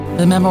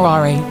the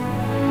Memorare.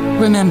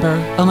 Remember,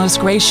 O most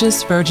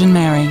gracious Virgin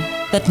Mary,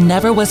 that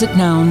never was it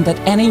known that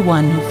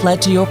anyone who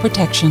fled to your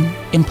protection,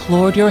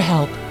 implored your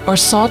help, or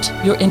sought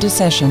your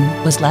intercession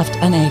was left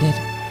unaided.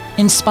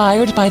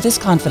 Inspired by this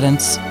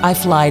confidence, I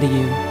fly to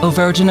you, O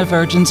Virgin of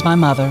Virgins, my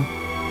Mother.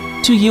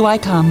 To you I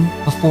come,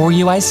 before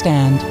you I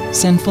stand,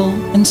 sinful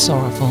and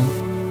sorrowful.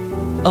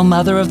 O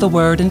Mother of the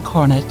Word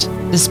incarnate,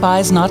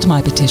 despise not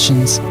my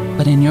petitions,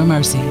 but in your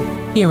mercy,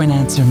 hear and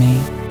answer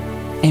me.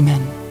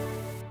 Amen.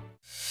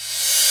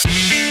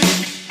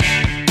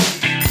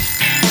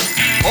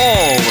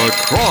 All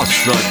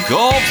across the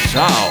Gulf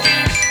South,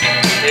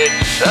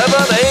 it's 7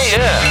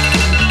 a.m.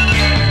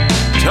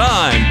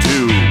 Time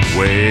to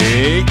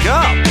wake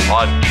up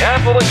on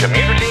Catholic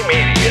Community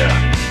Media.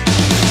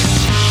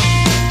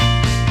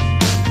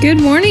 Good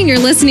morning. You're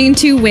listening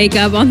to Wake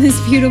Up on this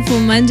beautiful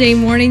Monday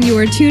morning. You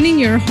are tuning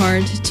your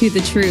heart to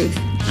the truth.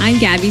 I'm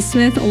Gabby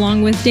Smith,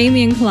 along with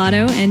Damian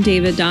Collado and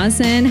David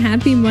Dawson.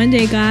 Happy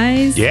Monday,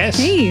 guys. Yes.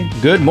 Hey.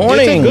 Good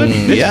morning.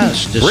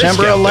 It's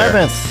December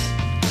 11th.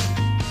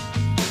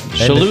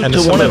 Salute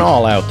to one and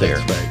all out there.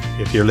 That's right.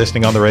 If you're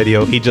listening on the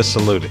radio, he just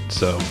saluted.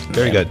 So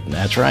very good.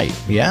 That's right.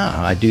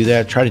 Yeah, I do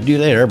that. Try to do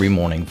that every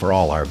morning for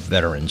all our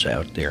veterans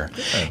out there.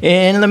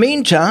 In the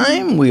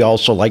meantime, we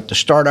also like to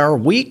start our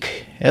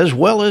week as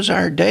well as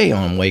our day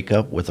on Wake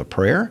Up with a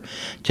prayer.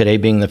 Today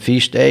being the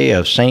feast day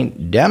of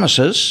St.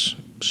 Damasus.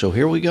 So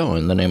here we go.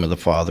 In the name of the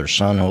Father,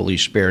 Son, Holy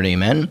Spirit,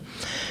 amen.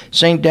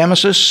 St.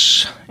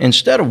 Damasus,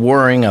 instead of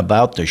worrying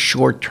about the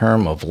short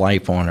term of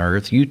life on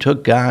earth, you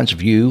took God's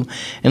view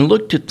and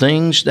looked at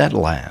things that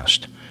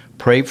last.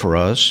 Pray for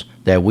us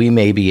that we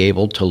may be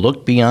able to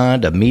look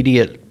beyond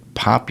immediate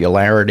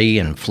popularity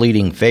and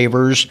fleeting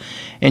favors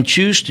and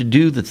choose to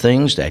do the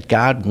things that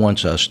God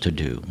wants us to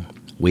do.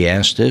 We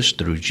ask this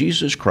through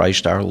Jesus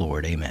Christ our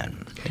Lord.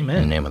 Amen. Amen.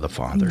 In the name of the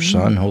Father,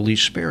 Son, Holy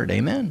Spirit.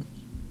 Amen.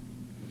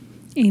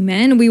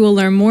 Amen. We will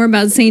learn more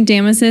about St.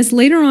 Damasus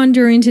later on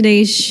during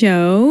today's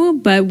show,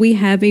 but we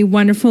have a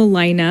wonderful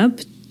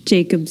lineup.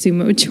 Jacob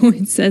Zumo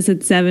joins us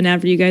at 7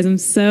 after you guys. I'm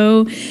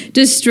so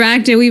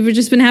distracted. We've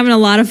just been having a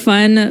lot of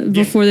fun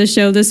before the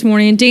show this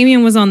morning.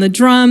 Damian was on the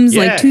drums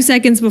like 2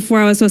 seconds before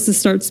I was supposed to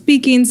start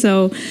speaking.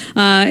 So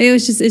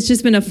it's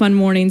just been a fun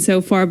morning so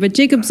far. But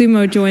Jacob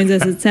Zumo joins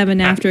us at 7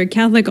 after, a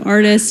Catholic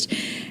artist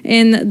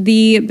in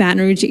the Baton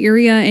Rouge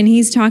area, and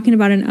he's talking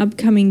about an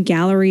upcoming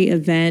gallery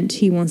event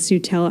he wants to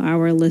tell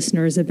our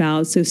listeners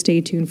about. So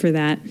stay tuned for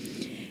that.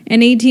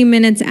 In 18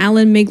 minutes,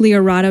 Alan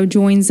Migliorato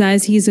joins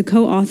us. He's a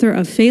co-author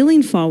of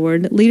Failing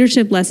Forward,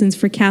 Leadership Lessons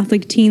for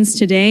Catholic Teens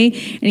Today,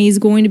 and he's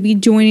going to be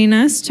joining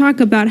us to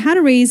talk about how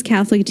to raise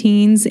Catholic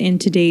teens in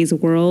today's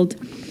world.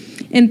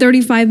 In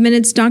 35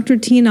 minutes, Dr.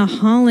 Tina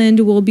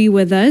Holland will be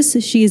with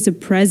us. She is the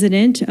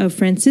president of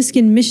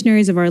Franciscan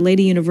Missionaries of Our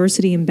Lady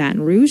University in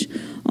Baton Rouge,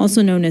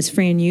 also known as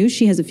Fran U.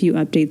 She has a few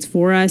updates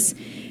for us.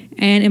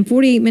 And in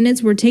 48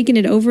 minutes, we're taking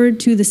it over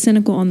to the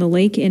Cenacle on the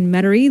Lake in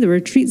Metairie, the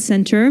retreat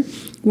center,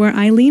 where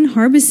Aline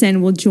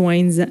Harbison will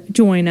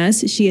join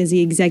us. She is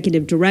the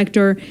executive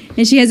director,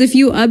 and she has a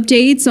few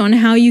updates on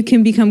how you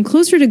can become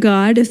closer to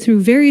God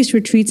through various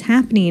retreats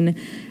happening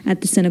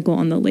at the Cenacle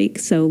on the Lake.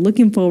 So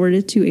looking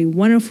forward to a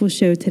wonderful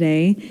show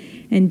today.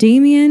 And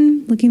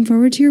Damian, looking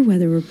forward to your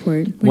weather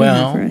report. What do you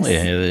have for us?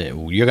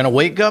 You're going to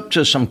wake up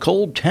to some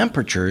cold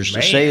temperatures,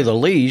 to say the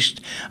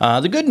least.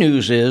 The good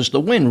news is the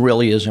wind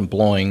really isn't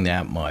blowing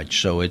that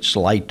much, so it's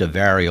light to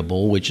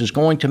variable, which is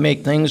going to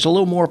make things a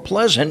little more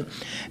pleasant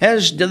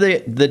as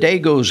the day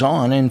goes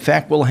on. In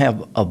fact, we'll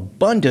have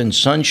abundant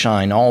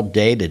sunshine all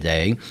day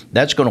today.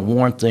 That's going to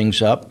warm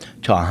things up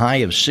to a high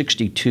of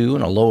 62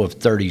 and a low of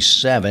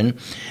 37.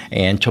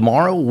 And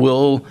tomorrow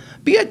will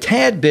be a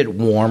tad bit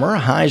warmer.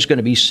 High is going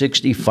to be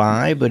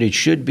 65, but it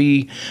should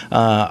be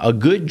a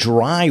good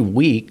dry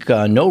week.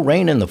 No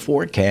rain in the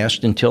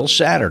forecast until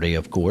Saturday,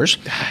 of course.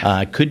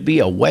 Could be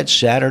a wet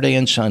Saturday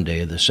and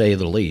Sunday, to say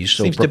the least.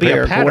 So seems to be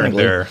a pattern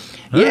there.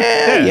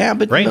 Yeah,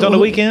 but rains on the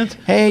weekend.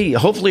 Hey,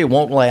 hopefully it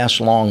won't last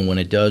long when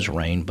it does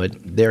rain, but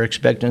they're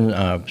expecting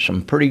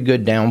some pretty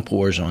good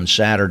downpours on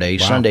Saturday.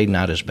 Wow. Sunday,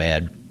 not as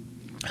bad.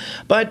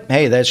 But,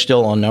 hey, that's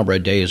still a number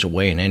of days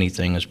away, and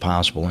anything is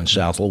possible in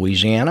South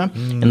Louisiana.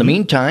 In the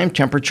meantime,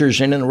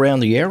 temperatures in and around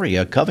the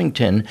area,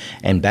 Covington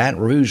and Baton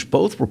Rouge,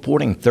 both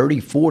reporting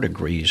 34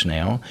 degrees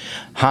now.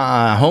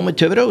 Home at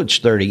Thibodaux, it's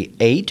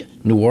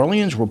 38. New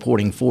Orleans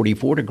reporting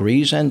 44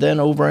 degrees. And then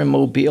over in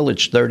Mobile,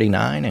 it's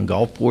 39. And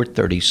Gulfport,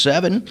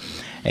 37.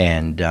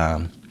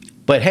 And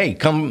but, hey,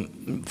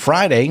 come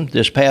Friday,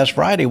 this past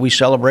Friday, we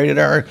celebrated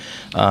our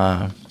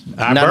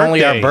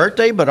only our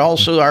birthday, but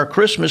also our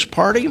Christmas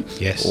party.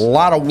 Yes. A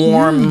lot of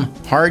warm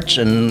hearts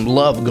and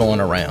love going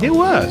around. It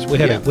was. We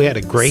had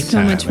a great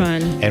time. So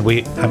much fun.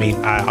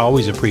 And I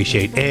always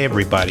appreciate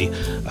everybody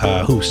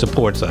who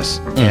supports us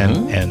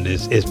and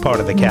is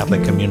part of the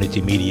Catholic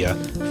Community Media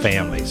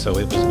family. So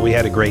we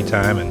had a great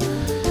time, and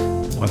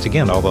once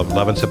again, all the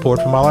love and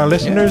support from all our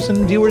listeners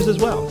and viewers as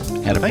well.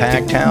 Had a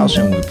packed house,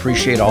 and we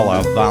appreciate all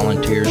our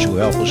volunteers who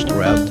help us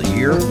throughout the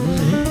year.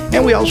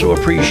 And we also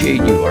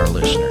appreciate you, our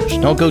listeners.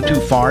 Don't go too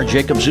far.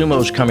 Jacob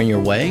Zumo's coming your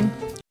way.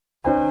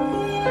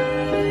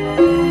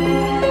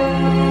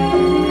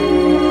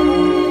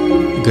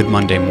 Good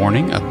Monday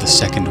morning of the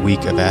second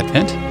week of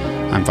Advent.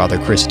 I'm Father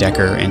Chris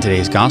Decker, and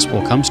today's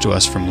Gospel comes to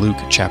us from Luke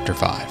chapter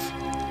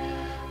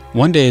 5.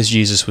 One day as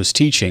Jesus was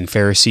teaching,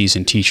 Pharisees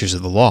and teachers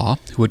of the law,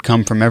 who had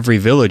come from every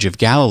village of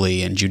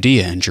Galilee and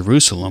Judea and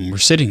Jerusalem, were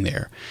sitting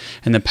there,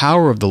 and the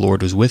power of the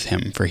Lord was with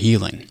him for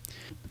healing.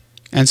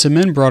 And some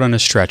men brought on a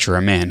stretcher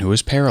a man who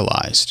was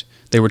paralyzed.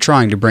 They were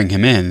trying to bring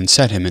him in and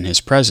set him in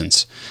his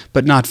presence,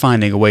 but not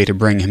finding a way to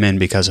bring him in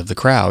because of the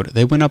crowd,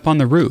 they went up on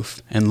the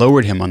roof and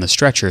lowered him on the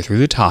stretcher through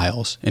the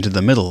tiles into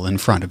the middle in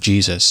front of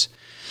Jesus.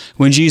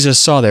 When Jesus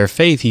saw their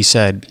faith, he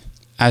said,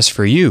 "As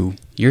for you,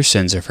 your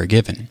sins are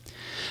forgiven."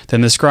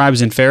 Then the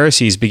scribes and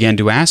Pharisees began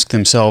to ask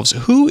themselves,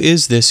 "Who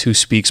is this who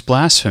speaks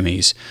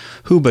blasphemies?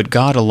 Who but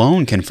God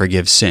alone can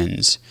forgive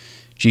sins?"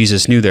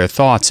 Jesus knew their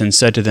thoughts and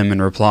said to them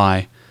in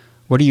reply,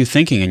 "What are you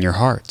thinking in your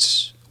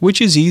hearts? Which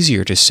is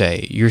easier to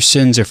say, 'Your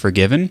sins are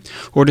forgiven,'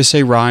 or to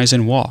say, 'Rise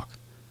and walk'?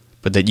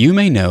 But that you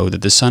may know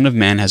that the Son of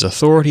Man has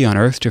authority on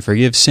earth to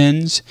forgive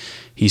sins,"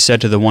 he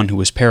said to the one who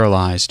was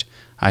paralyzed,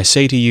 "I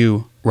say to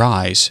you,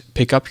 rise,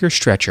 pick up your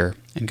stretcher,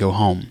 and go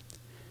home."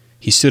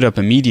 He stood up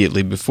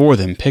immediately before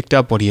them, picked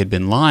up what he had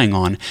been lying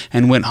on,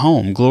 and went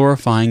home,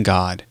 glorifying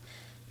God.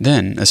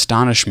 Then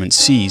astonishment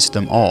seized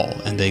them all,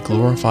 and they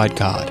glorified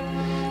God.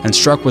 And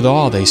struck with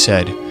awe, they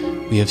said,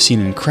 "We have seen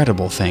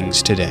incredible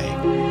things today."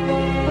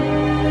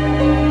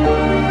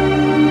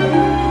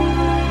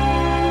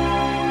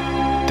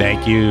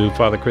 Thank you,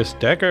 Father Chris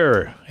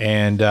Decker.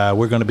 And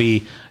we're going to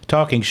be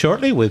talking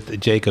shortly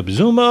with Jacob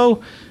Zumo.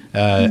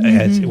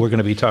 As we're going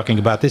to be talking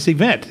about this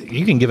event.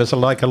 You can give us a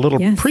little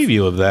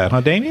preview of that,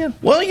 huh, Damien?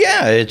 Well,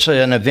 yeah, it's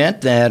an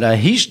event that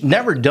he's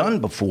never done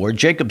before.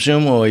 Jacob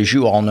Zumo, as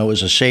you all know,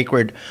 is a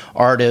sacred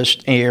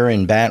artist here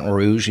in Baton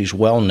Rouge. He's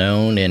well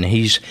known, and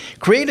he's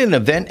created an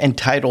event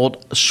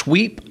entitled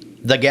Sweep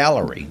the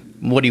Gallery.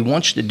 What he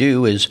wants to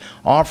do is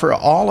offer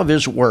all of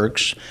his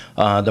works,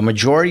 the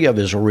majority of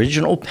his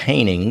original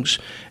paintings,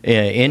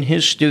 in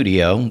his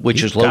studio,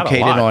 which is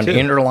located on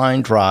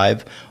Interline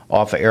Drive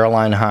off of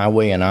Airline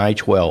Highway and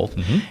I-12,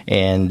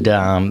 and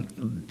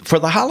for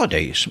the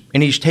holidays.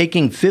 And he's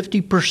taking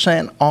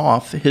 50%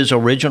 off his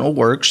original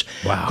works.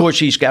 Wow. Of course,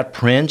 he's got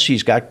prints.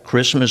 He's got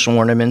Christmas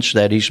ornaments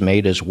that he's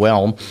made as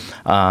well.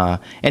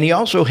 And he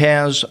also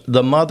has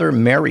the Mother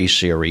Mary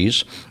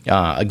series.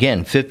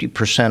 Again,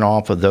 50%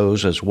 off of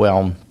those as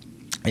well.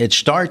 It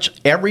starts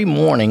every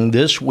morning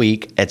this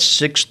week at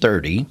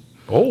 6:30.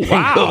 Oh,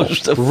 wow. It goes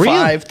to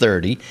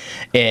 5:30.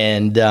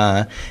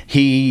 And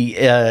he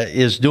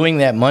is doing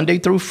that Monday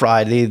through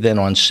Friday. Then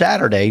on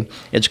Saturday,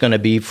 it's going to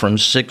be from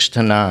 6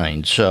 to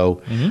 9.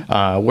 So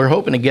we're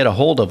hoping to get a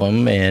hold of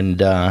him and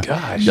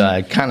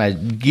kind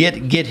of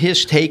get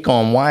his take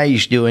on why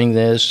he's doing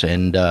this.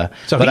 And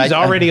so he's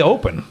already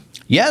open.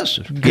 Yes.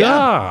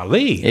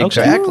 Golly.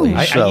 Exactly.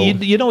 Okay.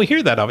 You don't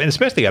hear that often,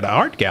 especially at an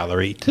art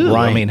gallery, too.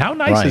 Right. I mean, how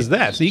nice is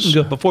that? So you can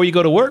go, before you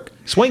go to work,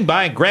 swing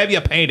by and grab you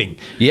a painting.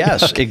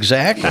 Yes,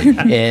 exactly.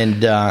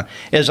 And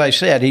as I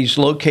said, he's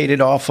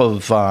located off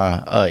of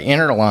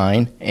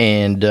Interline,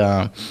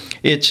 and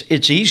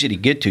it's easy to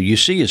get to. You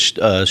see his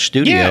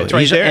studio. Yeah, it's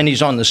right there. And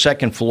he's on the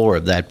second floor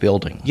of that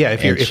building. Yeah,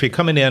 if you're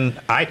coming in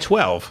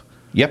I-12,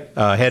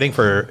 heading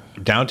for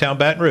downtown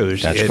Baton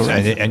Rouge,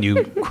 and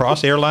you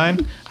cross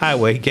Airline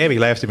Highway. Gabby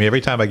laughs at me every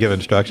time I give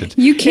instructions.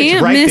 You can't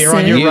it's right miss there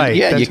on it. your right.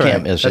 Yeah, you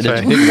can't miss it.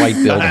 It's a big white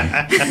building.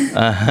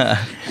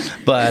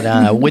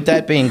 But with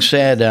that being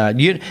said,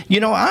 you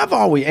know, I've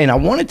always, and I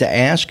wanted to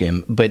ask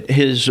him, but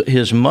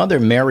his Mother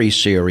Mary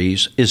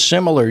series is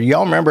similar.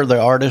 Y'all remember the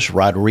artist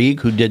Rodrigue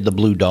who did the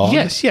Blue Dog?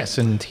 Yes,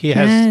 and he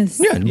has.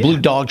 Yeah, Blue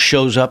Dog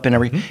shows up and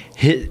everything.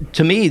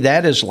 To me,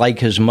 that is like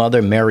his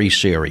Mother Mary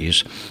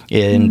series,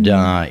 and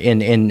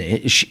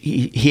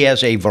he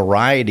has a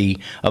variety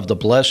of the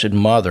Blessed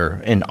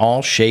Mother in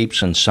all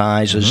shapes and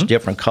sizes,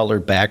 different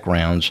colored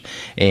backgrounds,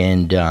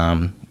 and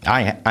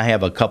I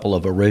have a couple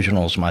of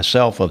originals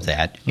myself of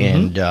that,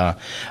 and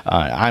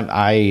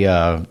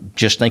I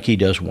just think he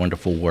does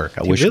wonderful work.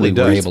 I wish we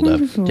were able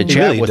to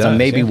chat with him.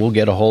 Maybe we'll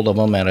get a hold of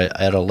him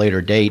at a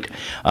later date.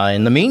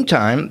 In the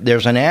meantime,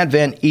 there's an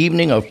Advent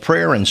evening of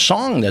prayer and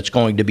song that's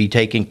going to be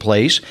taking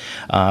place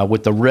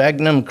with the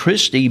Regnum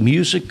Christi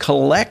Music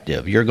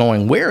Collective. You're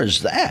going, where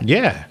is that?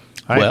 Yeah.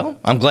 Well,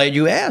 I'm glad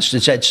you asked.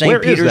 It's at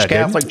St. Peter's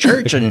Catholic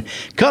Church in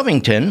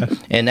Covington,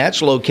 and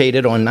that's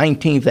located on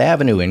 19th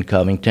Avenue in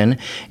Covington.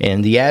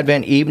 And the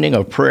Advent Evening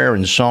of Prayer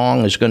and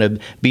Song is going to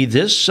be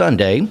this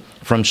Sunday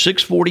from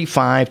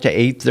 6:45 to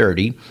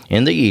 8:30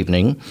 in the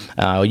evening.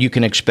 You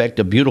can expect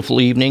a beautiful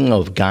evening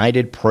of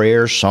guided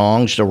prayer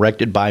songs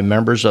directed by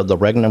members of the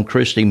Regnum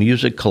Christi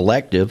Music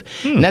Collective,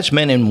 and that's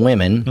men and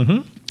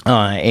women.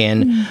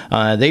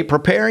 They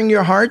preparing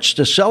your hearts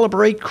to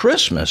celebrate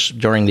Christmas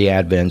during the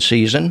Advent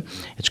season.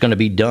 It's going to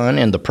be done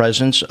in the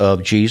presence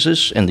of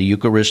Jesus in the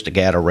Eucharistic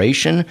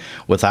adoration,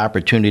 with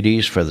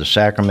opportunities for the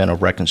sacrament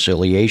of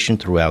reconciliation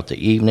throughout the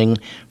evening,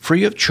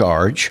 free of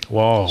charge.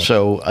 Wow.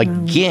 So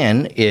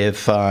again,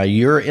 if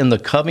you're in the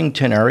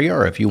Covington area,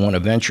 or if you want to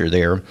venture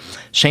there,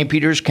 St.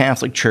 Peter's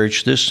Catholic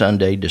Church this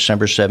Sunday,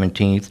 December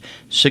 17th,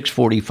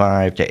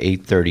 6:45 to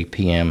 8:30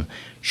 p.m.,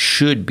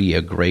 should be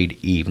a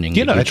great evening.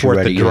 You know, it's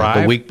worth the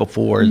drive. The week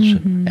before it's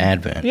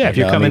Advent. Yeah, if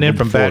you're coming in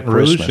from Baton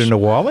Rouge to New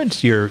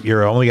Orleans,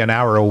 you're only an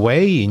hour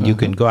away, and you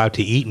can go out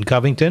to eat in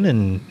Covington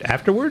and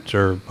afterwards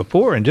or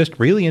before and just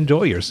really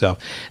enjoy yourself.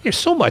 There's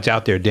so much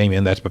out there,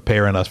 Damien, that's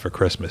preparing us for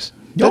Christmas.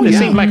 Doesn't it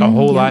seem like a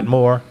whole lot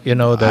more,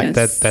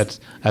 that's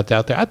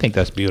out there? I think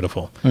that's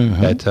beautiful,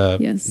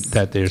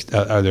 that there's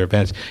other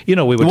events. We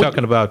were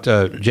talking about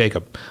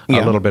Jacob a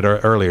little bit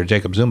earlier,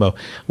 Jacob Zumo.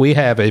 We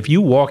have, if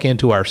you walk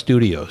into our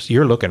studios,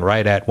 you're looking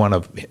right at one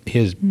of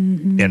his,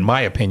 in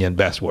my opinion,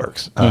 best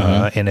works,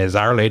 and is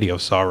Our Lady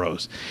of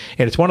Sorrows.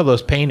 And it's one of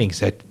those paintings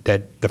that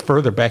the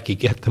further back you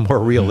get, the more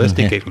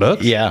realistic it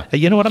looks. Yeah.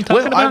 You know what I'm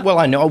talking about?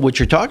 I know what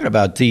you're talking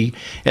about.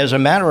 As a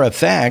matter of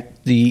fact,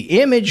 the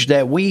image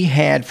that we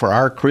had for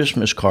our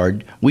Christmas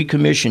card, we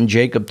commissioned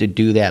Jacob to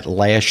do that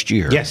last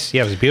year. Yes,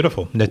 it was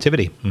beautiful.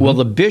 Nativity. Well,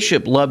 the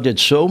bishop loved it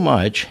so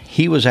much,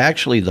 he was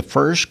actually the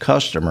first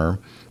customer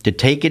to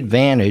take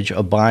advantage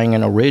of buying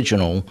an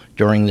original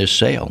during this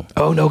sale.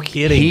 Oh, no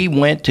kidding. He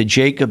went to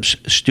Jacob's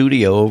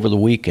studio over the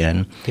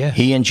weekend. Yes.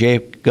 He and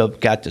Jacob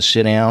got to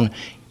sit down.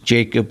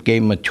 Jacob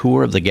gave him a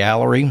tour of the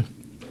gallery,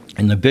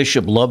 and the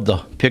bishop loved the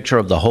picture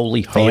of the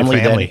Holy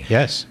Family.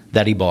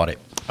 That he bought it.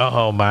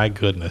 Oh, my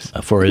goodness.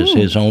 For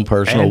his own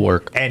personal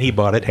work. And he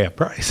bought it half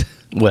price.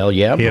 Well,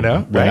 yeah. We're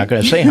not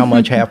going to say how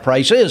much half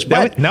price is,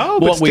 but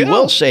what we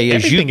will say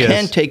is you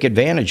can take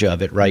advantage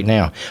of it right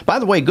now. By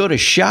the way, go to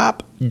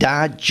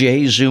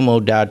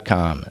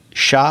shop.jzumo.com.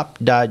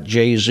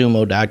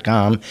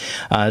 Shop.jzumo.com.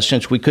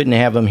 Since we couldn't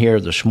have him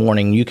here this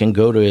morning, you can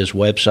go to his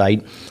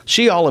website,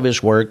 see all of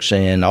his works,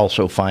 and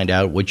also find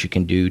out what you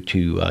can do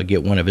to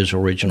get one of his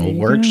original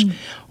works.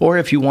 Or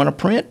if you want to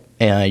print,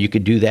 you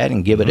could do that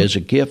and give it as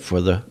a gift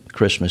for the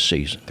Christmas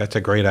season. That's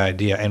a great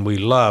idea. And we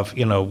love,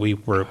 we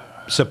were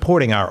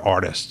supporting our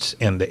artists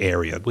in the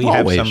area. We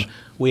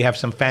have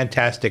some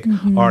fantastic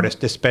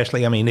artists,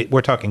 especially,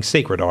 we're talking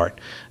sacred art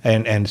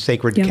and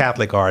sacred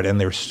Catholic art, and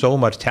there's so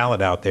much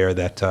talent out there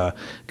that,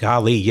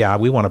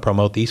 we want to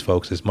promote these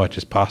folks as much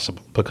as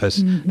possible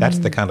because that's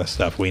the kind of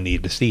stuff we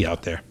need to see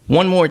out there.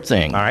 One more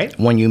thing. All right.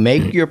 When you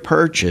make your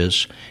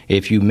purchase,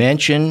 if you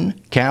mention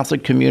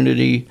Catholic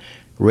Community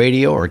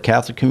Radio or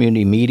Catholic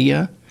Community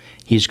Media,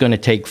 he's going to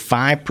take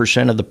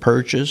 5% of the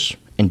purchase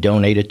and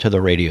donate it to the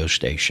radio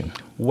station.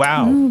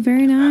 Wow. Oh,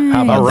 very nice.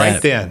 How about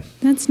that? Then?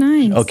 That's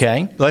nice.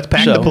 Okay. Let's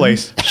pack the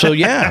place. So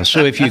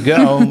if you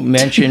go,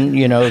 mention,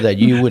 that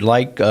you would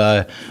like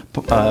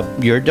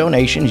your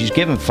donation. He's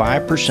given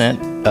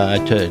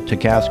 5% to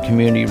Catholic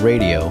Community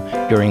Radio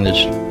during this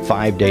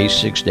 5-day,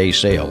 6-day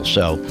sale.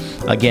 So,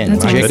 again,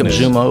 Jacob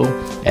Zumo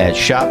at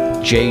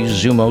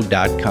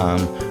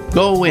shopjzumo.com.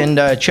 Go and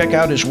check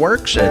out his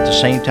works. At the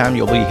same time,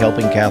 you'll be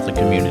helping Catholic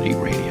Community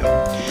Radio.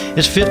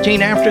 It's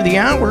 15 after the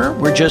hour.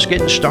 We're just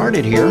getting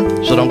started here,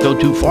 so don't go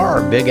too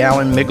far. Big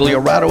Alan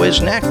Migliorato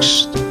is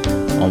next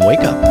on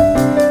Wake Up.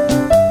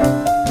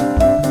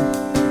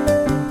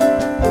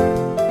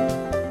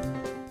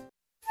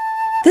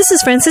 This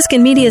is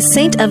Franciscan Media's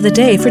Saint of the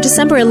Day for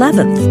December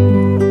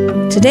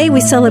 11th. Today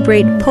we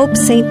celebrate Pope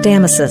Saint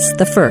Damasus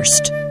I.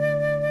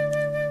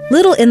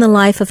 Little in the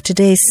life of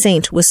today's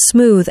saint was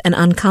smooth and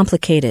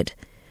uncomplicated,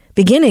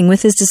 beginning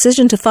with his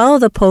decision to follow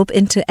the Pope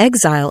into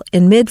exile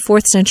in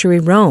mid-4th century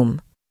Rome.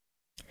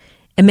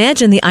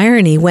 Imagine the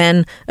irony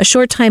when, a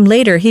short time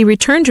later, he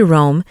returned to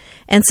Rome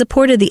and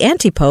supported the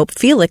anti-pope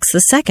Felix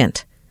II.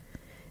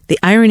 The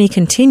irony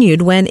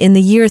continued when, in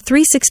the year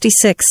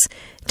 366,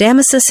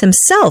 Damasus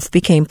himself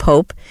became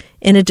pope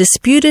in a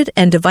disputed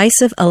and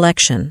divisive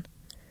election.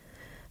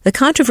 The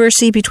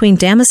controversy between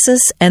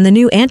Damasus and the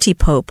new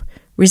anti-pope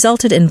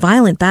resulted in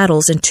violent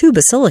battles in 2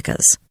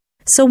 basilicas.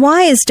 So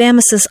why is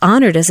Damasus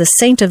honored as a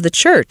saint of the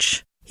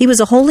Church? He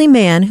was a holy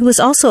man who was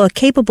also a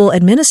capable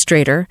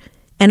administrator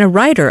and a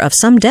writer of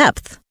some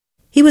depth.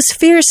 He was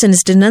fierce in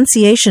his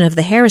denunciation of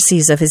the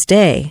heresies of his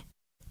day.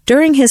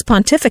 During his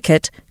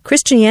pontificate,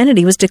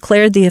 Christianity was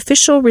declared the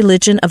official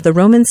religion of the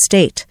Roman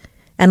state,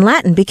 and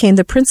Latin became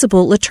the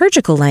principal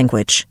liturgical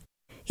language.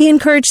 He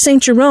encouraged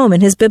St. Jerome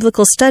in his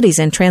biblical studies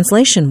and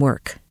translation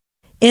work.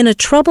 In a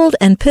troubled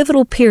and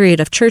pivotal period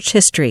of church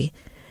history,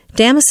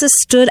 Damasus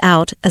stood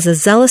out as a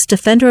zealous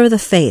defender of the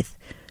faith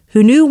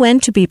who knew when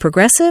to be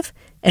progressive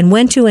and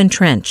when to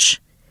entrench.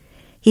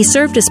 He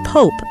served as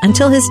pope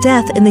until his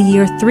death in the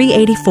year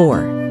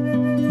 384.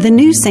 The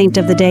new Saint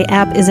of the Day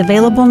app is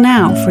available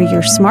now for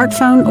your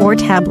smartphone or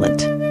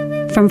tablet.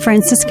 From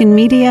Franciscan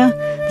Media,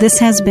 this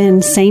has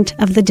been Saint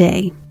of the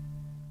Day.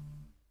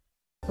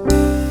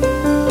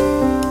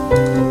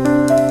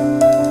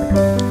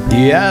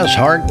 Yes,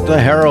 hark the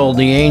herald,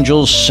 the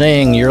angels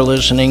sing. You're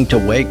listening to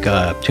Wake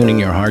Up, tuning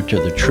your heart to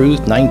the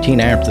truth. 19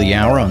 after the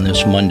hour on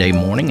this Monday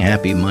morning.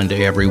 Happy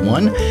Monday,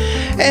 everyone.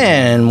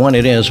 And when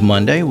it is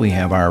Monday, we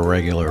have our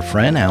regular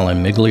friend,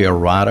 Alan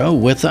Migliorato,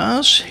 with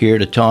us, here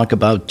to talk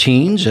about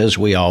teens, as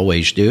we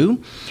always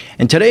do.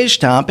 And today's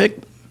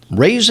topic,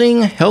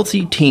 raising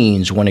healthy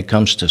teens when it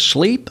comes to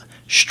sleep,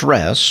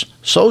 stress,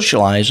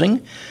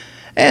 socializing,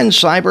 and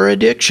cyber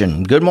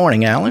addiction. Good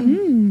morning,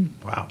 Alan.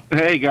 Wow. Wow.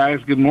 Hey, guys.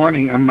 Good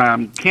morning.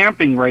 I'm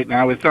camping right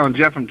now. I was telling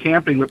Jeff I'm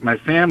camping with my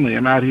family.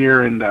 I'm out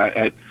here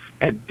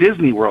at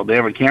Disney World. They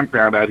have a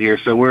campground out here,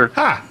 so we're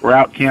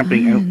out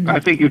camping. And I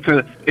think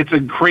it's a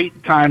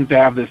great time to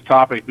have this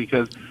topic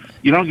because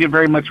you don't get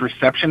very much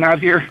reception out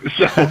here.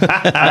 So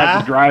I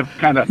have to drive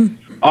kind of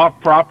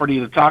off property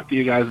to talk to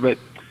you guys, but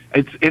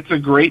it's a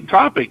great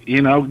topic.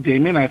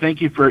 Damien, I thank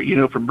you for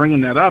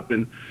bringing that up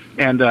and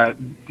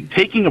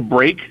taking a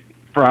break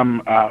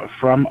from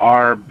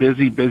our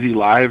busy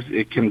lives.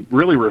 It can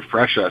really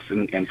refresh us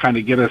and kind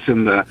of get us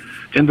in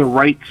the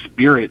right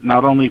spirit,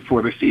 not only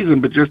for the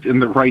season but just in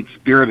the right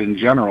spirit in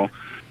general.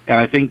 And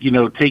I think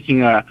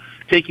taking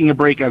a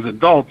break as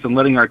adults and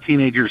letting our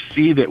teenagers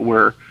see that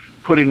we're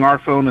putting our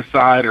phone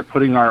aside or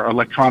putting our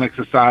electronics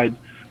aside,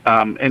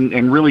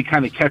 and really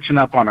kind of catching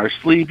up on our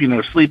sleep,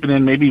 sleeping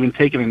in, maybe even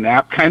taking a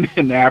nap kind of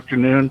in the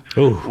afternoon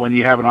when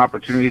you have an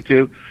opportunity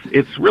to.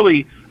 It's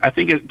really, I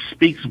think it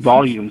speaks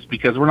volumes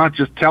because we're not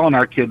just telling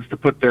our kids to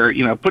put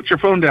put your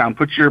phone down,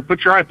 put your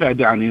iPad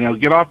down,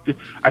 get off.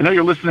 I know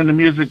you're listening to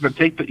music, but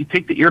take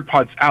the ear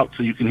pods out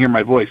so you can hear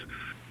my voice.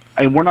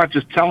 And we're not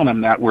just telling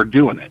them that, we're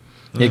doing it.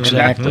 Exactly.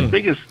 And that's the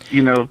biggest,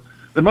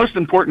 the most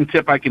important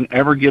tip I can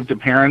ever give to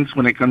parents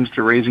when it comes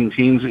to raising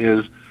teens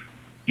is,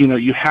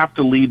 you have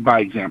to lead by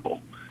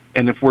example.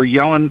 And if we're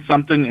yelling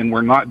something and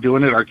we're not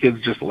doing it, our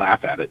kids just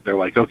laugh at it. They're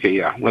like, okay,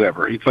 yeah,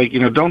 whatever. It's like,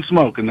 don't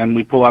smoke, and then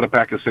we pull out a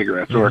pack of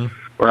cigarettes, or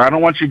I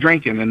don't want you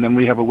drinking, and then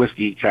we have a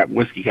whiskey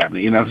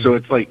cabinet, So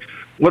it's like,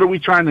 what are we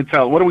trying to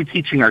tell? What are we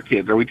teaching our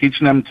kids? Are we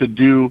teaching them to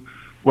do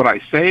what I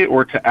say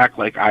or to act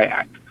like I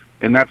act?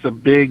 And that's a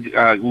big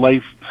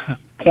life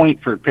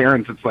point for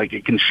parents. It's like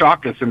it can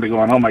shock us into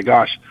going, oh my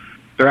gosh,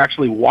 they're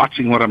actually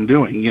watching what I'm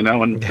doing,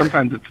 and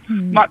sometimes it's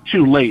not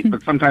too late,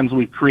 but sometimes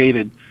we've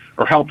created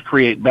or helped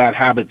create bad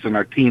habits in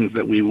our teens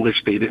that we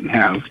wish they didn't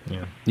have.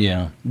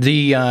 Yeah.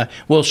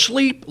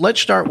 Sleep, let's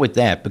start with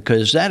that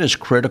because that is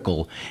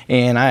critical.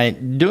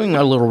 And doing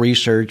a little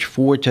research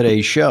for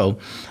today's show,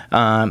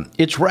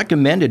 it's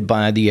recommended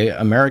by the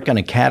American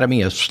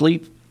Academy of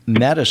Sleep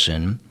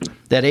Medicine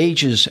that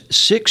ages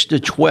 6 to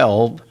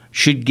 12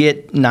 should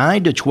get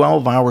 9 to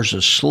 12 hours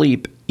of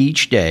sleep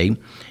each day.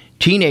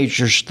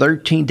 Teenagers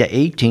 13 to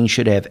 18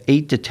 should have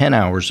 8 to 10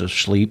 hours of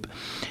sleep.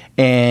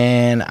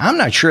 And I'm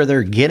not sure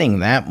they're getting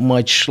that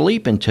much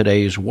sleep in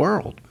today's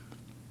world.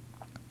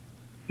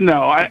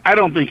 No, I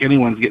don't think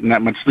anyone's getting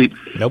that much sleep.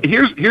 Nope.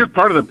 Here's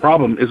part of the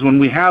problem is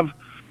when you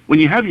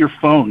have your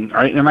phone,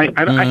 right? And I hate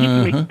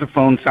to make the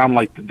phone sound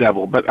like the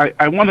devil, but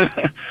I want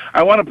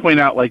to point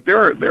out, like,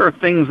 there are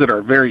things that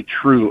are very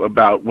true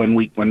about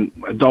when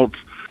adults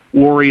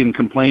worry and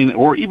complain,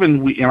 or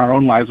even we in our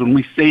own lives when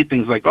we say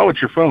things like, "Oh, it's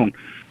your phone."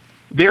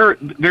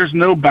 There's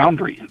no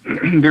boundary.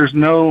 there's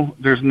no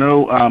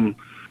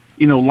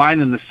line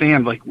in the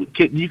sand. Like,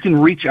 you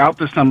can reach out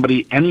to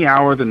somebody any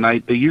hour of the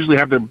night. They usually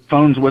have their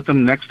phones with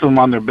them next to them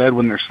on their bed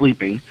when they're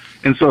sleeping.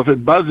 And so if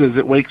it buzzes,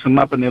 it wakes them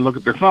up and they look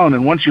at their phone.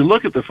 And once you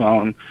look at the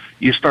phone,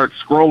 you start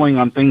scrolling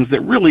on things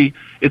that really,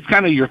 it's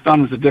kind of your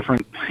thumb is a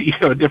different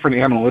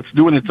animal. It's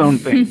doing its own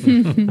thing.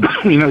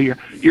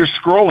 You're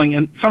scrolling.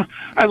 And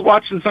I was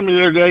watching somebody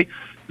the other day.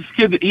 This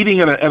kid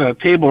eating at a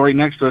table right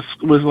next to us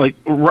was like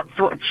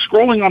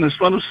scrolling on his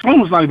phone. His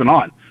phone was not even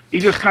on. He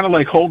just kind of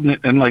like holding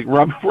it and like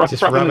rubbing his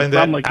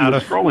thumb like he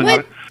was scrolling on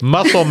it.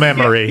 Muscle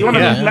memory. You want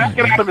to smack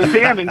it out of his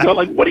hand and go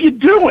like, "What are you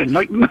doing?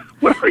 Like,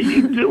 what are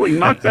you doing?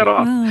 Knock that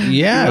off."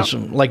 Yeah, it's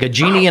like a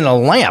genie in a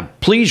lamp.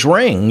 Please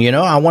ring.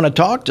 I want to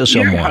talk to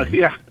someone.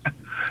 Yeah.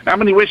 How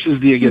many wishes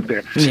do you get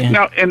there? Yeah.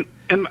 Now, and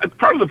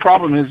part of the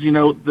problem is,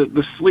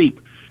 the sleep.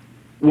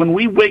 When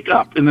we wake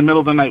up in the middle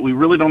of the night, we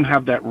really don't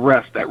have that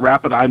rest, that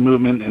rapid eye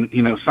movement,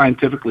 and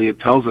scientifically it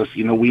tells us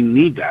we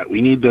need that.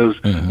 We need those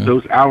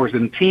hours,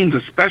 and teens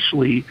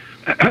especially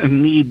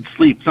need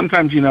sleep.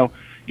 Sometimes you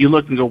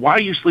look and go, "Why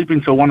are you sleeping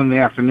till 1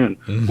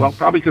 PM?" Well,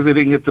 probably because they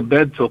didn't get to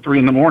bed till 3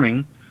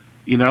 AM.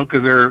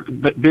 Because they're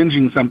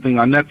binging something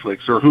on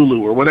Netflix or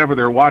Hulu or whatever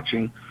they're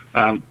watching.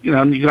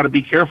 You got to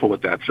be careful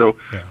with that. So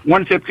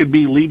one tip could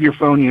be leave your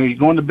phone. You're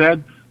going to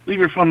bed. Leave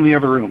your phone in the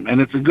other room.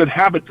 And it's a good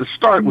habit to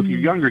start with your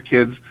younger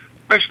kids,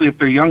 especially if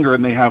they're younger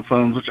and they have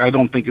phones, which I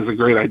don't think is a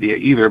great idea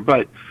either.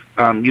 But,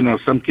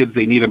 some kids,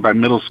 they need them by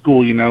middle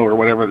school, or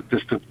whatever,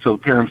 just so the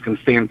parents can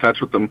stay in touch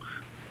with them.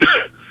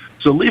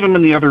 So leave them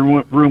in the other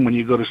room when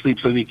you go to sleep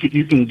so that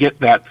you can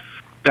get that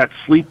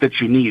sleep that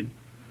you need.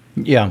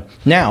 Yeah.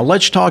 Now,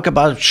 let's talk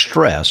about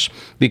stress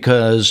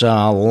because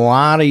a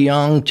lot of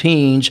young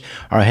teens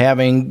are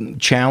having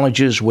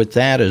challenges with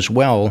that as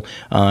well,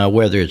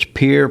 whether it's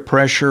peer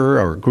pressure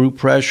or group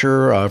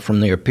pressure from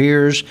their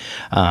peers.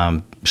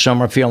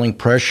 Some are feeling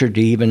pressure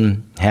to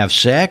even have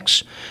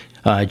sex.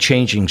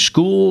 Changing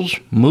schools,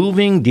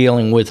 moving,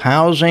 dealing with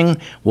housing.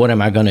 What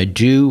am I going to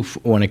do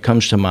when it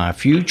comes to my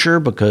future?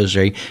 Because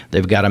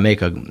they've got to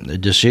make a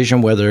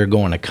decision whether they're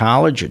going to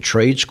college, a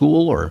trade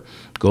school, or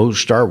go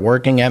start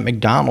working at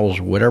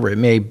McDonald's, whatever it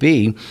may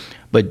be.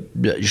 but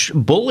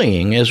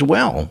bullying as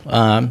well.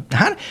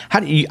 How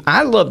do you?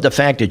 I love the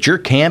fact that you're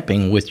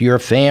camping with your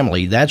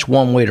family. That's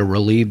one way to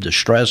relieve the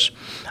stress.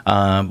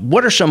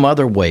 What are some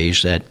other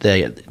ways that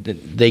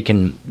they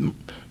can,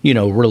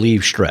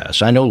 relieve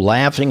stress? I know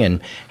laughing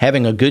and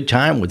having a good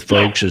time with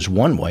folks is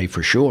one way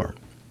for sure.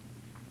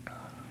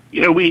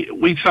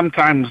 We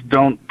sometimes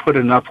don't put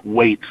enough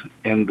weight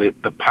in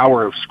the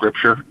power of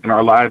Scripture in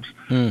our lives.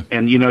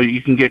 And,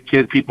 you can get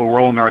people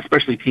rolling their,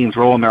 especially teens,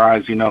 rolling their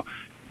eyes.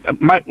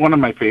 One of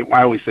my favorite,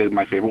 I always say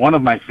one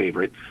of my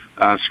favorite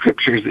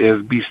scriptures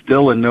is, "Be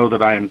still and know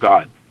that I am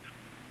God."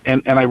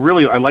 And I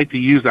like to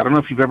use that. I don't know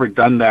if you've ever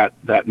done that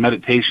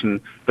meditation,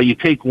 but you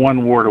take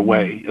one word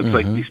away. It's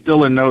like, "Be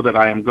still and know that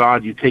I am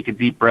God." You take a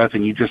deep breath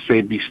and you just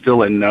say, "Be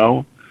still and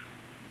know,"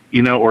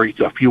 or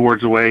a few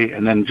words away,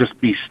 and then just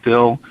be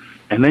still.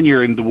 And then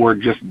you're in the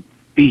word just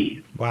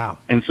be. Wow.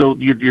 And so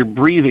you're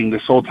breathing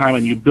this whole time,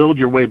 and you build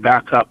your way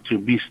back up to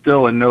be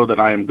still and know that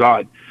I am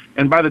God.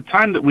 And by the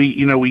time that we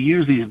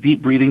use these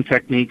deep breathing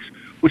techniques,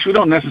 which we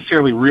don't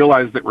necessarily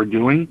realize that we're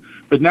doing,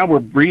 but now we're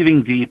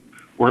breathing deep,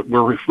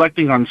 we're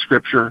reflecting on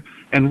Scripture,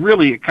 and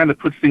really it kind of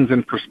puts things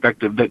in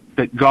perspective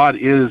that God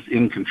is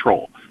in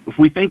control. If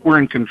we think we're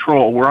in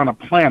control, we're on a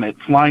planet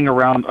flying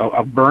around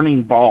a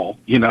burning ball,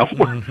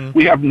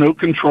 we have no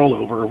control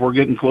over. If we're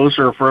getting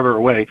closer or further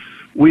away,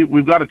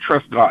 we've got to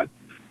trust God.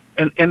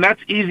 And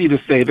that's easy to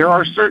say. There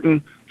are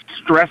certain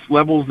stress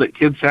levels that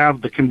kids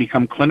have that can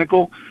become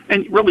clinical.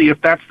 And really,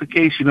 if that's the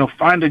case,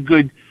 find a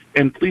good,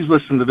 and please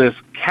listen to this,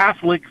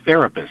 Catholic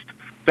therapist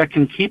that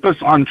can keep us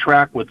on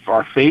track with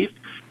our faith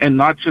and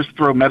not just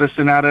throw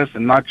medicine at us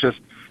and not just,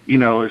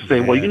 say,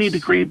 well, you need to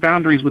create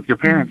boundaries with your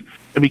parents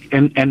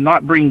and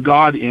not bring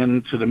God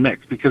into the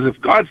mix. Because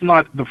if God's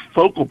not the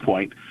focal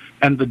point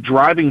and the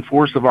driving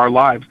force of our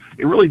lives,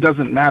 it really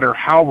doesn't matter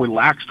how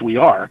relaxed we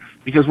are,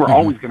 because we're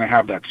always going to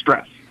have that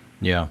stress.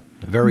 Yeah,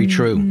 very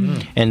true.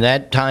 And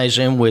that ties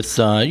in with,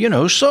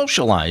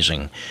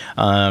 socializing.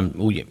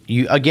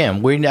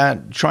 We're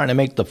not trying to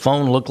make the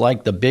phone look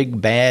like the big,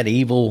 bad,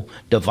 evil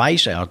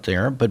device out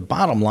there, but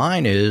bottom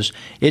line is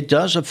it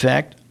does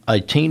affect a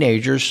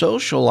teenager's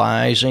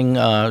socializing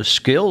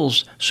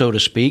skills, so to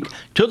speak,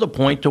 to the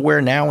point to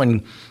where now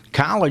in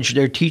college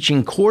they're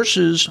teaching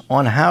courses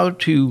on how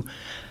to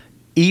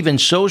even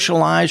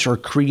socialize or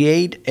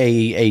create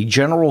a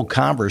general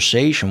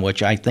conversation,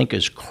 which I think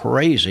is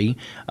crazy.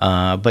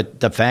 But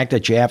the fact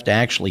that you have to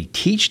actually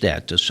teach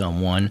that to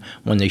someone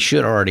when they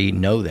should already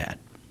know that.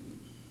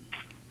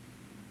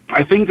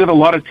 I think that a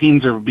lot of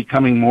teens are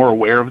becoming more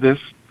aware of this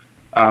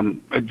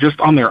just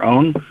on their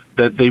own,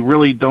 that they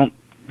really don't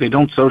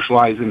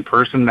socialize in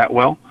person that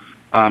well.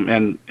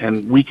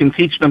 And we can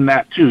teach them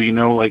that too,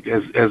 like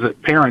as a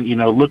parent,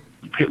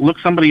 look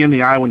somebody in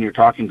the eye when you're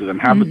talking to them.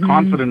 Have the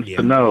confidence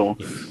to know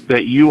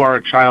that you are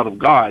a child of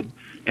God,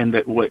 and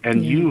that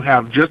you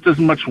have just as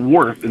much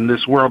worth in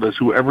this world as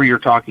whoever you're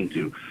talking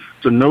to.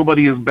 So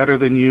nobody is better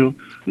than you.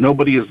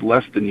 Nobody is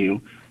less than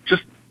you.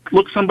 Just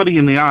look somebody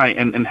in the eye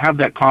and have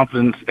that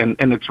confidence, and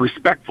it's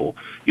respectful.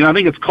 I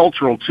think it's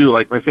cultural too.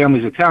 Like, my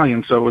family's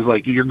Italian, so it was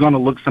like, you're going to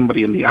look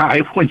somebody in the eye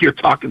when you're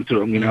talking to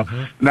them,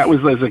 And that was,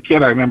 as a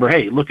kid, I remember,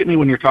 hey, look at me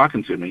when you're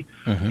talking to me,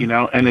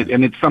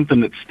 and it's something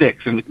that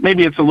sticks. And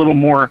maybe it's a little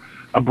more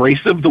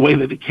abrasive the way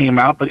that it came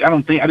out, but I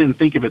didn't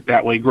think of it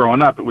that way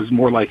growing up. It was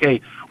more like,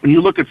 hey, when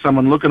you look at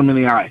someone, look at them in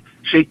the eye,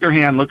 shake their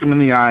hand, look them in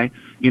the eye,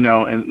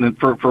 and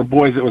for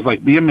boys it was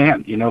like, be a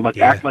man,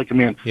 act like a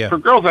man. Yeah. For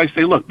girls, I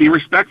say, look, be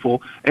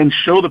respectful and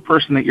show the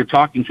person that you're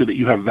talking to that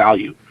you have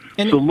value.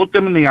 So look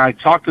them in the eye,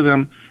 talk to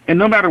them, and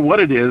no matter what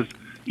it is,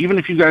 even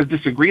if you guys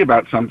disagree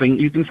about something,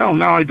 you can tell them,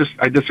 no,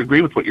 I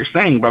disagree with what you're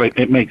saying, but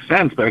it makes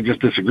sense, but I just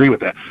disagree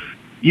with that.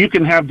 You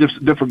can have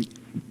different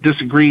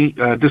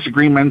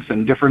disagreements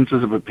and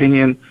differences of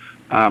opinion,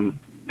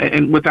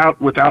 and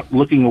without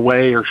looking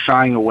away or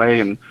shying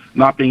away and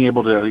not being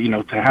able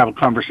to to have a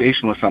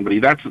conversation with somebody.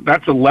 That's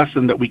a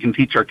lesson that we can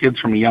teach our kids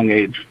from a young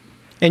age.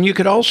 And you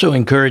could also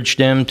encourage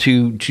them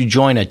to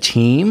join a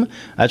team.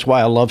 That's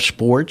why I love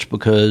sports,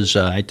 because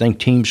I think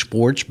team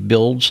sports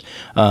builds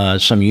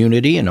some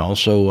unity and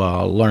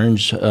also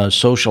learns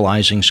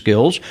socializing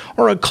skills,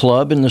 or a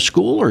club in the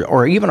school,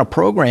 or even a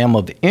program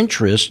of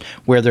interest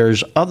where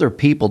there's other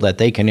people that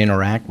they can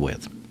interact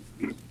with.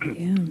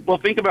 Yeah. Well,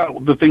 think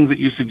about the things that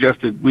you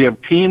suggested. We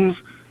have teams,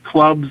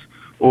 clubs,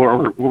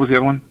 or what was the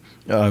other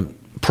one?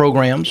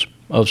 Programs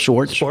of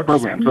sorts.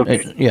 Programs.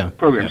 Okay. Yeah.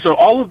 Programs. Yeah. So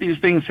all of these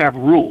things have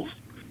rules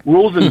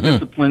and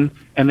discipline,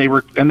 and they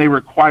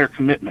require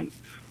commitment.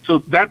 So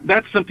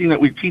that's something that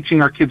we're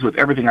teaching our kids with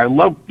everything. I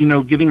love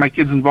getting my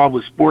kids involved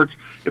with sports.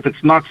 If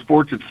it's not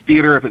sports, it's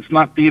theater. If it's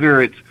not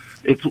theater,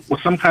 it's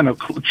some kind of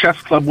chess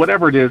club,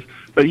 whatever it is.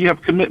 But you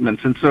have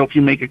commitments, and so if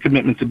you make a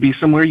commitment to be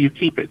somewhere, you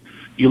keep it.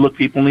 You look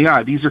people in the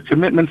eye. These are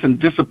commitments and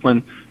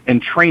discipline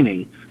and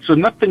training. So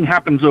nothing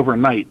happens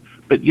overnight.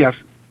 But yes,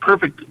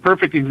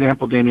 perfect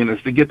example, Damien, is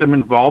to get them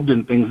involved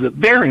in things that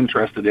they're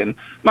interested in,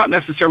 not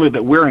necessarily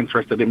that we're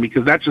interested in,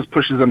 because that just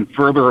pushes them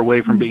further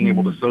away from being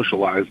able to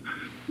socialize.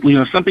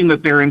 Something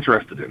that they're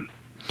interested in.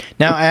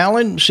 Now,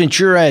 Alan, since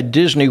you're at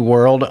Disney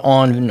World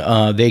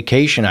on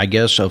vacation, I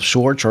guess, of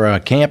sorts, or a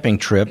camping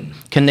trip,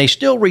 can they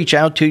still reach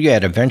out to you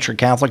at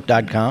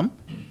adventurecatholic.com?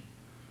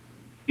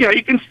 Yeah,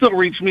 you can still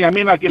reach me. I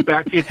may not get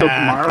back to you till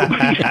tomorrow,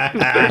 but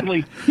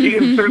you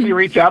can certainly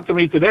reach out to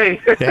me today.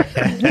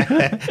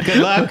 Good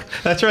luck.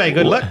 That's right.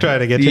 Good luck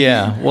trying to get to you.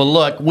 Yeah. Well,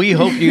 look, we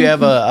hope you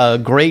have a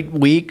great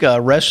week,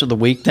 rest of the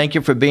week. Thank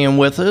you for being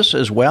with us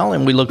as well,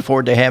 and we look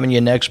forward to having you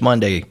next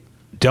Monday.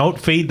 Don't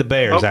feed the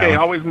bears, Okay, Alan.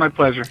 always my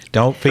pleasure.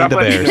 Don't feed the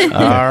bears.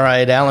 All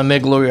right, Alan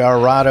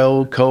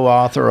Migliorato,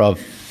 co-author of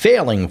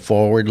Failing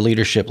Forward,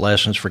 Leadership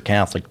Lessons for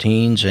Catholic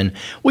Teens. And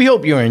we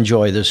hope you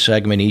enjoy this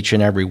segment each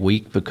and every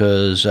week,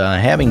 because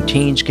having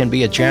teens can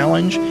be a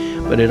challenge,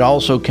 but it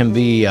also can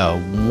be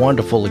a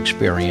wonderful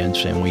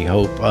experience, and we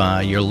hope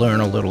you'll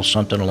learn a little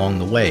something along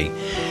the way.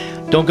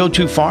 Don't go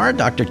too far.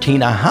 Dr.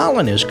 Tina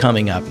Holland is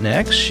coming up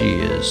next. She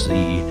is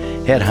the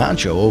head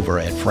honcho over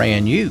at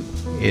Fran U.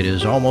 It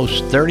is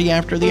almost 30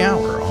 after the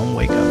hour on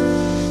Wake Up.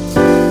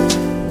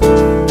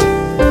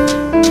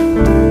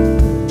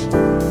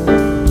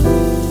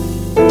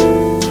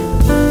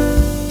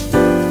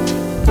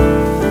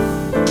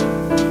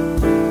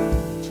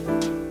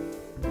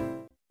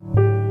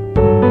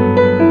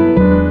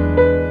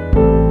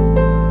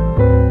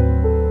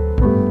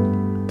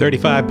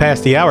 "35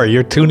 past the hour,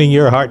 you're tuning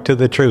your heart to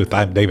the truth."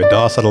 I'm David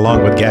Dawson,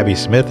 along with Gabby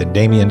Smith and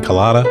Damian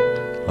Collada,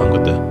 along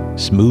with the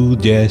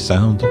smooth jazz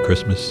sounds of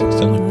Christmas.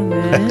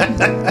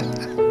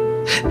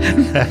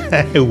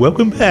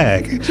 Welcome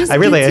back.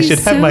 I should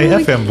have my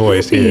FM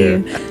voice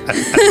here.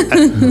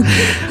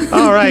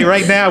 All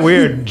right now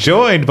we're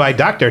joined by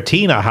Dr.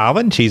 Tina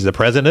Holland. She's the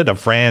president of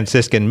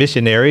Franciscan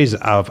Missionaries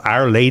of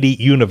Our Lady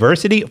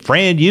University,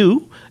 Fran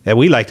U, that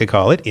we like to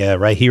call it,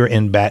 right here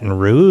in Baton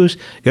Rouge.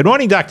 Good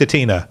morning, Dr.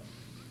 Tina.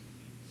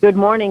 Good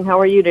morning. How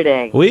are you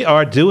today? We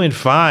are doing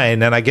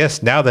fine. And I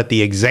guess now that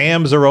the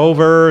exams are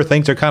over,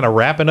 things are kind of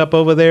wrapping up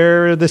over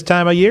there this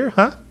time of year,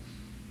 huh?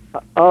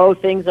 Oh,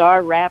 things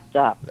are wrapped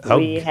up. Oh.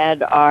 We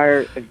had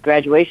our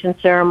graduation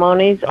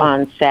ceremonies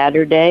on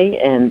Saturday,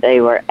 and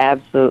they were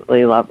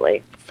absolutely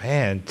lovely.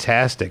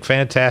 Fantastic.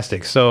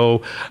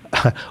 So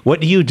what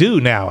do you do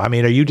now? I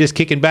mean, are you just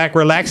kicking back,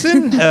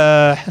 relaxing?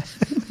 Oh,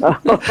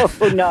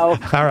 no.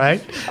 All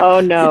right. Oh,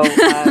 no.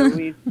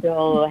 We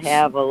still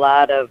have a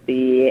lot of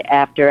the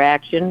after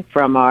action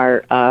from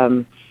our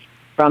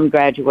from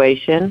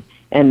graduation,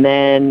 and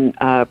then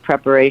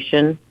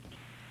preparation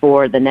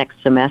for the next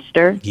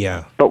semester.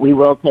 Yeah. But we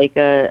will take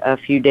a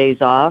few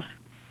days off,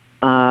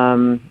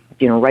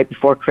 right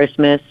before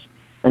Christmas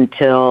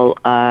until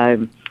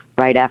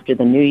right after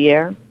the New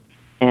Year.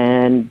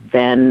 And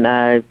then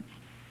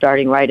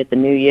starting right at the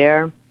New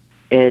Year,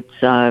 it's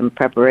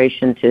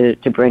preparation to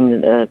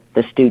bring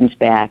the students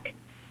back.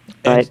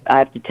 But I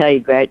have to tell you,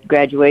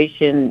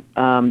 graduation,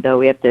 though,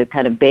 we have to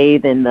kind of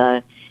bathe in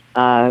the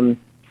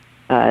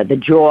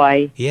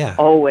joy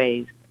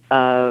always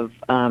of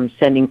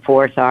sending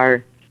forth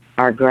our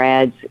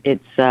grads.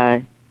 It's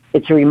a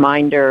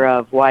reminder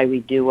of why we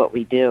do what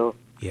we do.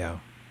 Yeah.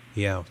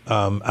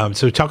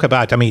 So talk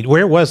about,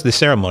 where was the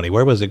ceremony?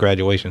 Where was the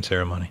graduation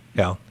ceremony,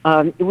 Cal?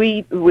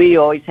 We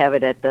always have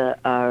it at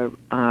the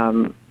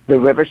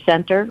River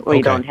Center.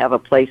 We don't have a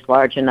place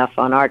large enough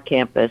on our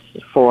campus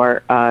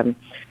for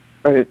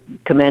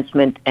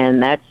commencement,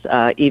 and that's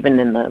even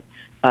in the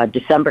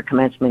December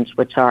commencements,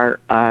 which are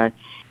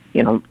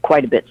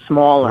quite a bit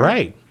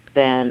smaller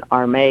than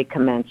our May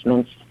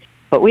commencements.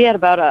 But we had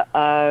about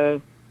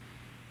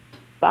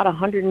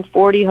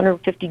 140,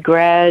 150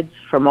 grads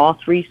from all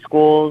three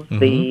schools,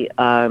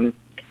 and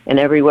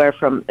everywhere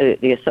from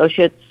the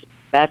associates,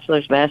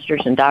 bachelor's,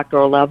 master's, and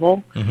doctoral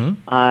level.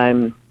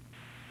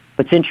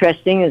 What's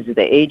interesting is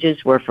the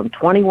ages were from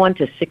 21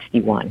 to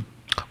 61.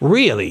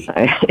 Really?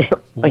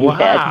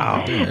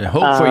 Wow.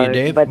 Hope for you,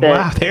 Dave.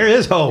 Wow, there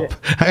is hope.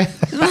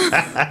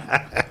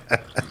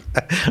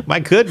 My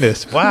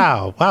goodness.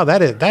 Wow,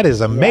 that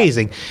is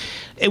amazing. Yeah.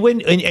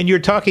 And you're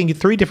talking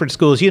three different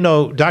schools.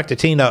 Dr.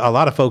 Tina, a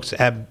lot of folks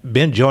have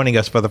been joining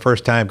us for the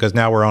first time because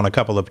now we're on a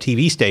couple of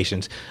TV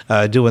stations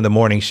doing the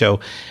morning show.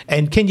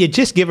 And can you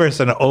just give us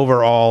an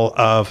overall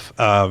of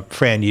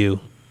Fran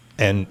U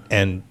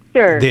and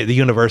Sure. the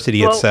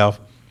university itself?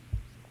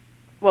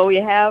 Well, we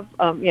have,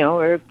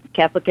 we're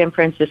Catholic and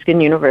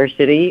Franciscan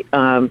University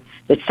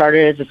that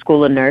started as a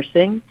school of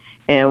nursing.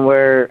 And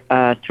we're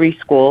three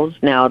schools.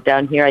 Now,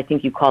 down here, I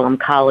think you call them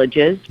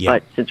colleges. Yeah.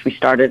 But since we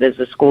started as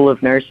a school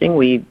of nursing,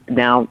 we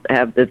now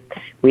have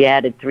we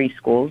added three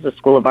schools, the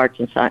School of Arts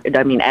and Science,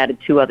 added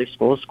two other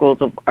schools, Schools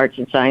of Arts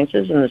and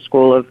Sciences and the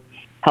School of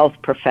Health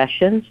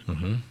Professions.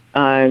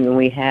 And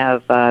we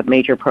have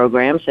major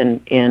programs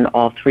in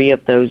all three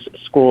of those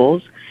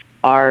schools.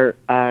 Our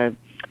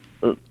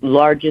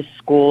largest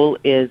school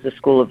is the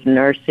School of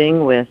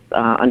Nursing with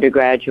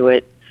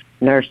undergraduate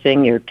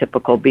nursing, your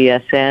typical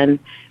BSN,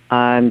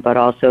 but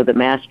also the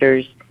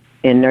master's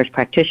in nurse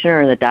practitioner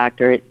and the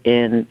doctorate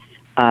in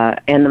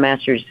and the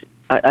master's,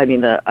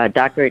 the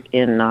doctorate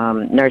in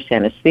nurse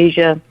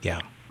anesthesia. Yeah.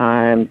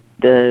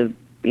 The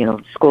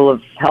School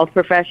of Health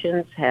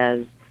Professions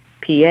has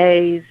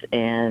PAs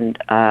and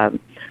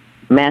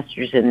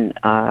masters in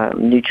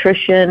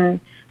nutrition,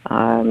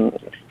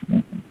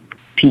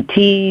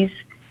 PTs,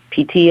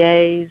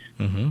 PTAs.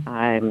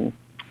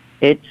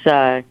 It's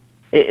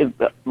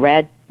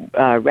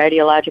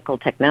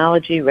radiological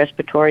technology,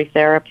 respiratory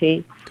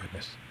therapy.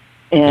 Goodness.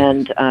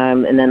 And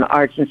then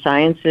arts and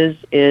sciences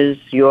is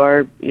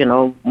your,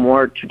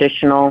 more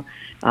traditional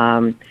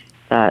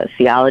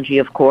theology,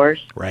 of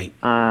course. Right.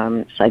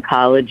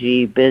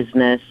 Psychology,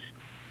 business,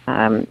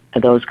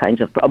 those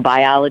kinds of.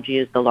 Biology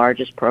is the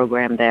largest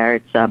program there.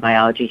 It's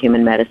biology,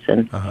 human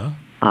medicine.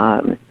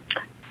 And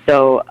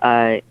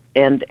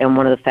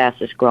one of the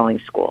fastest growing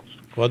schools.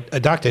 Well,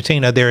 Dr.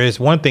 Tina, there is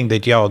one thing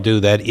that y'all do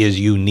that is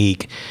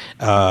unique,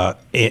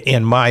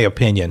 in my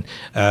opinion,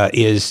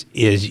 is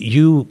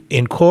you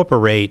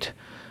incorporate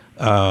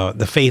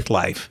the faith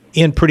life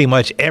in pretty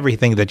much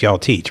everything that y'all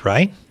teach,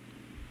 right?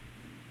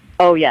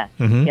 Oh, yes.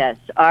 Yes.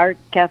 Our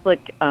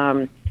Catholic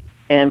and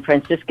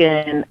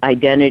Franciscan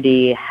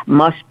identity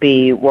must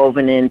be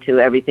woven into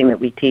everything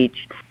that we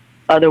teach.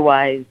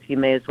 Otherwise, you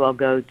may as well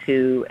go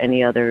to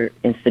any other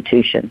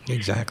institution.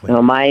 Exactly.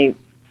 My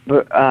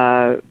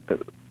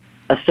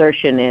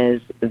assertion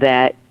is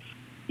that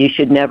you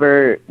should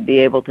never be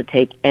able to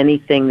take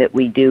anything that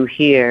we do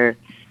here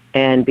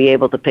and be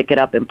able to pick it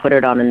up and put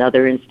it on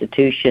another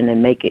institution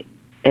and make it,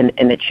 and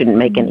it shouldn't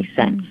make any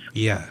sense.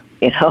 Yeah.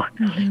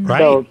 Right.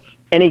 So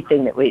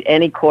anything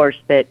any course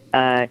that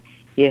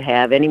you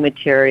have, any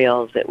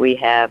materials that we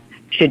have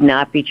should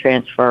not be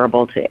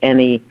transferable to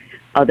any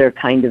other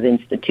kind of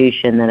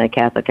institution than a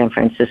Catholic and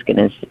Franciscan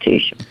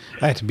institution.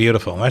 That's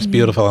beautiful. That's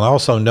beautiful. And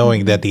also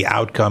knowing that the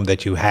outcome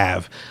that you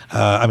have,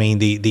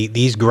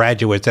 these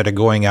graduates that are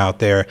going out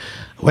there,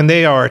 when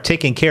they are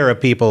taking care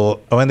of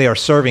people, when they are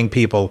serving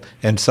people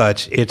and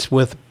such, it's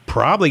with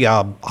probably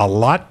a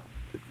lot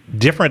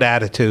different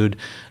attitude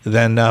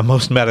than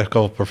most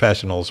medical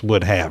professionals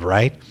would have,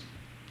 right?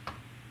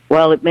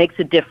 Well, it makes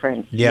a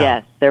difference. Yeah.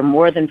 Yes. They're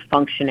more than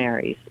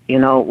functionaries.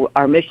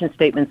 Our mission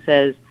statement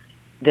says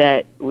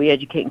that we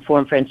educate and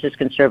form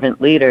Franciscan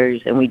servant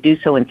leaders, and we do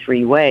so in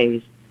 3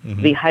 ways: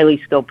 be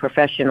highly skilled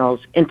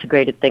professionals,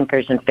 integrated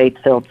thinkers, and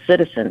faith-filled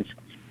citizens.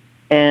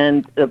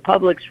 And the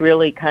publics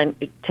really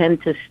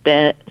tend to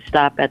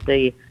stop at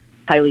the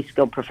highly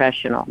skilled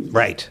professional.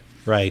 Right.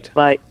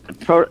 But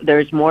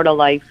there's more to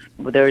life.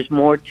 There's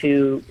more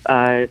to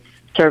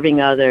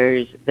serving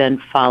others than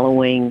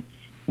following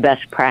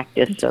best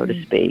practice, so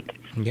to speak.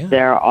 Yeah.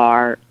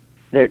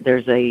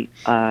 There's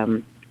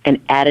an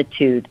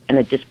attitude and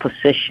a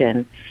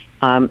disposition,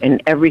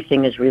 and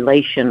everything is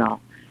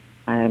relational.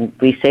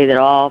 We say that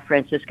all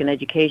Franciscan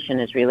education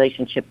is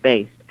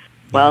relationship-based.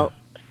 Well,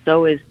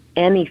 so is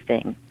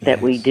anything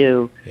that we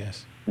do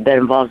that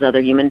involves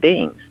other human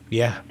beings.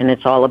 Yeah. And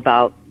it's all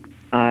about,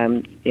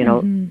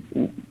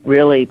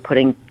 really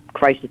putting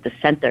Christ at the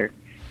center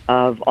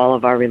of all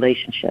of our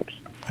relationships.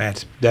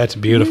 That's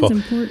beautiful.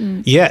 That's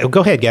important. Yeah,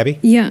 go ahead, Gabby.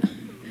 Yeah.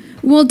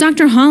 Well,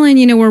 Dr. Holland,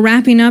 we're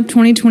wrapping up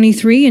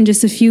 2023 in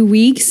just a few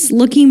weeks.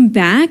 Looking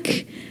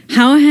back,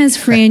 how has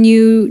Fran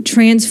U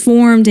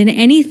transformed, and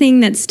anything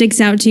that sticks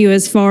out to you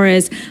as far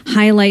as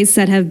highlights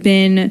that have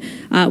been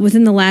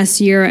within the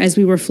last year as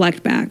we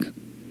reflect back?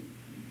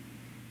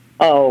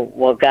 Oh,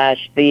 well,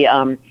 gosh,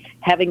 the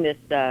having this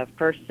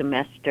first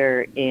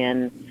semester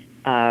in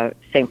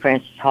St.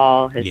 Francis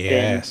Hall has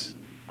been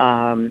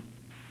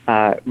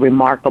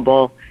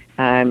remarkable.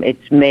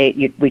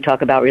 We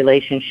talk about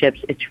relationships.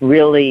 It's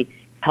really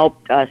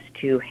helped us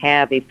to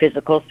have a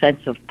physical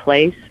sense of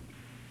place,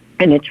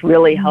 and it's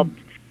really helped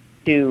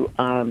to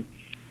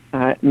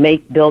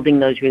make building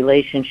those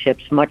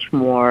relationships much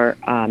more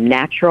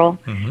natural,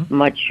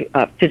 much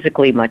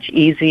physically much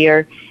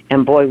easier,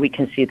 and boy, we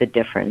can see the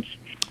difference.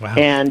 Wow.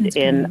 And That's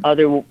in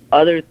good.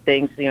 other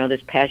things,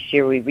 this past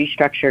year we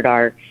restructured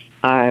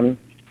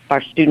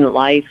our student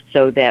life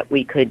so that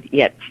we could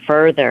yet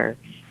further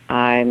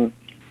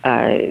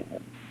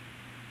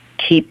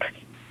keep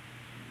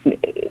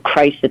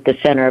Christ at the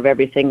center of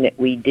everything that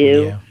we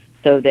do,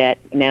 so that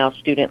now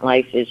student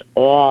life is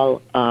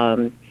all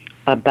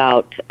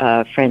about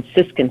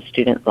Franciscan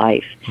student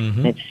life.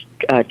 It's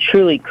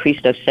truly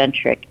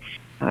Christocentric.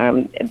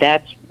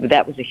 That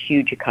was a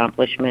huge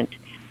accomplishment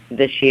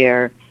this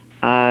year,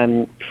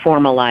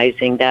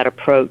 formalizing that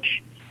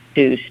approach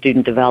to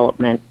student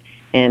development.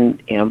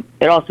 And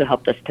it also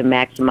helped us to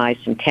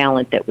maximize some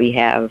talent that we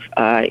have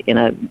in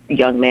a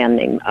young man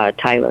named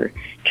Tyler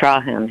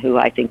Trahan, who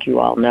I think you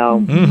all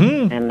know.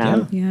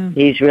 And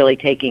he's really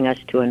taking us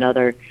to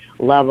another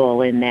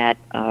level in that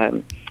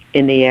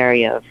in the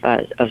area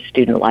of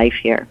student life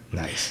here.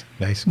 Nice.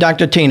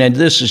 Dr. Tina,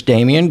 this is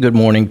Damien. Good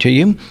morning to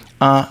you.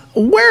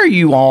 Where are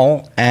you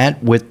all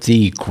at with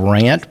the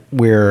grant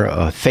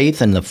where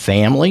Faith in the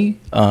Family,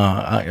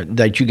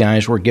 that you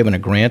guys were given a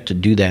grant to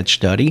do that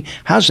study?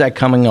 How's that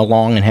coming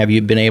along, and have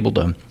you been able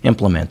to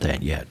implement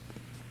that yet?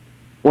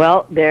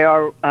 Well, there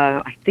are,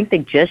 I think they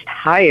just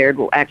hired,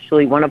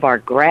 actually, one of our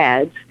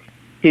grads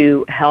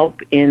to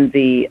help in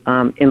the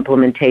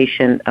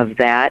implementation of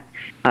that.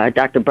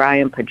 Dr.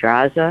 Brian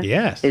Pedraza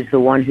is the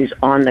one who's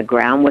on the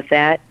ground with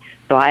that.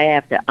 So I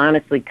have to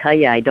honestly tell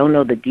you, I don't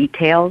know the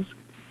details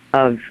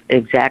of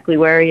exactly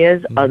where he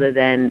is, other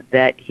than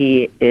that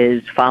he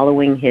is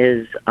following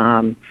his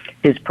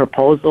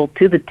proposal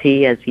to the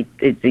T, as he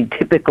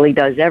typically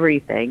does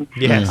everything.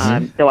 Yes.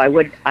 So I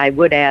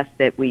would ask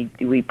that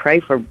we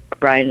pray for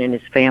Brian and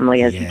his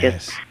family, as he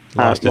just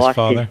lost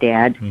his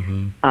dad.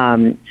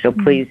 So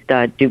please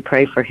do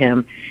pray for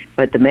him.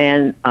 But the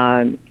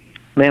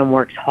man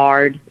works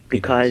hard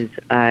because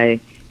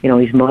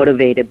he's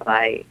motivated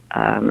by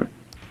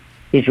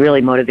he's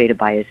really motivated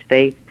by his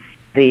faith.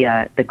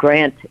 The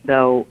grant,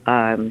 though,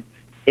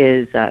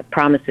 is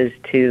promises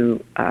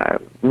to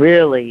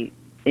really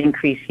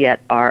increase yet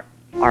our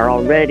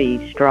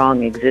already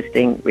strong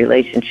existing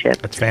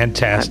relationship. That's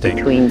fantastic.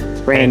 Between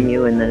Fran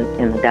U and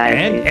the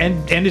diocese.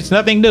 And it's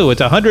nothing new. It's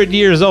 100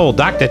 years old.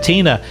 Dr.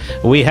 Tina,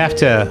 we have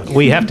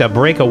to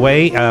break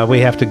away. We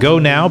have to go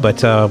now,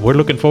 but we're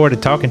looking forward to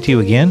talking to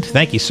you again.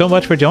 Thank you so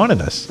much for joining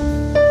us.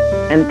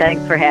 And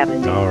thanks for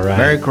having me. All right.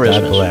 Merry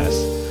Christmas. God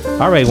bless.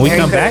 All right,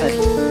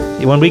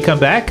 when we come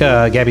back,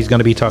 Gabby's going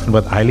to be talking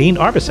with Aline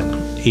Harbison.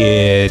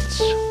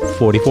 It's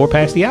 44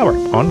 past the hour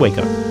on Wake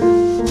Up.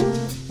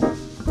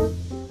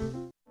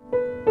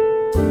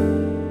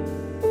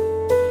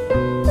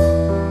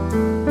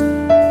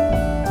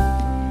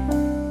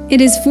 It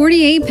is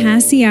 48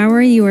 past the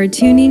hour. You are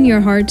tuning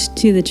your heart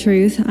to the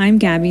truth. I'm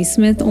Gabby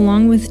Smith,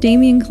 along with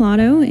Damian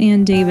Claudio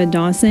and David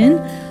Dawson.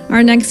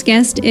 Our next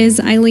guest is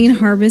Aline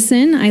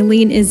Harbison.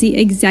 Aline is the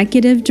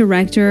executive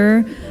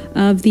director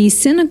of the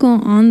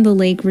Cenacle on the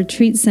Lake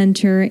Retreat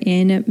Center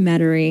in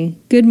Metairie.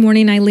 Good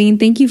morning, Aline.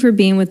 Thank you for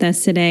being with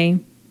us today.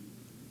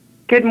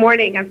 Good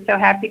morning. I'm so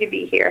happy to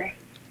be here.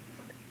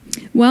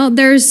 Well,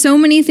 there's so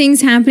many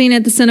things happening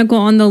at the Cenacle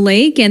on the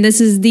Lake, and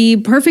this is the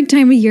perfect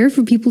time of year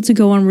for people to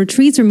go on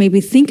retreats or maybe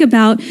think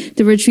about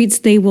the retreats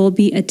they will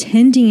be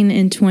attending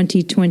in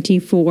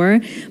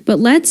 2024. But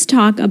let's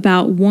talk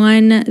about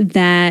one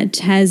that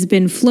has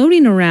been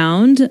floating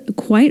around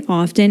quite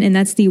often, and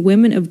that's the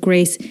Women of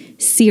Grace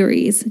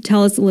series.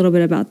 Tell us a little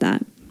bit about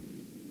that.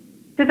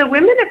 So the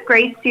Women of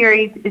Grace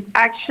series is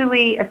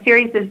actually a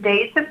series of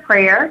days of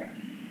prayer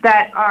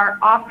that are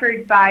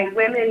offered by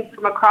women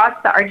from across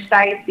the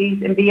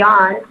Archdiocese and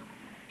beyond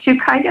to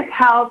kind of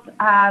help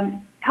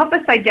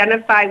us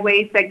identify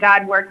ways that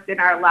God works in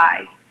our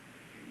lives.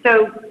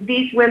 So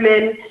these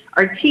women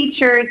are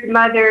teachers,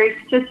 mothers,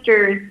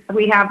 sisters.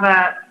 We have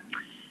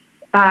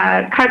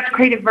a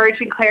consecrated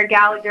virgin, Claire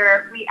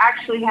Gallagher. We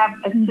actually have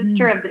a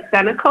sister of the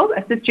Cenacle,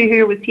 a sister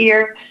who was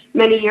here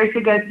many years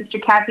ago, Sister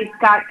Kathy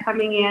Scott,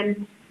 coming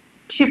in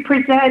to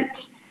present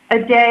a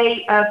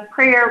day of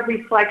prayer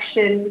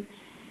reflection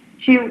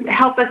to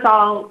help us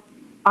all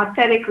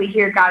authentically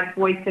hear God's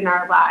voice in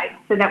our lives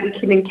so that we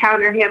can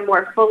encounter Him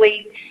more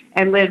fully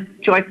and live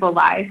joyful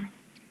lives.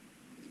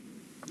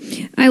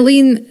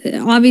 Aline,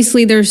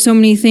 obviously there's so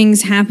many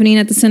things happening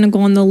at the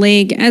Cenacle on the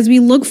Lake. As we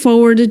look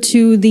forward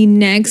to the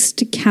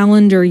next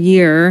calendar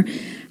year,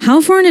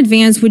 how far in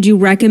advance would you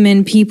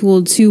recommend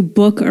people to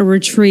book a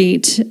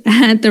retreat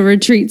at the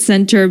retreat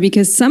center?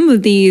 Because some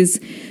of these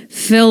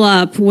fill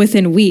up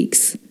within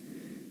weeks.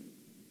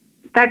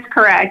 That's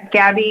correct,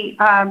 Gabby.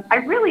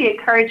 I really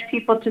encourage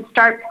people to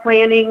start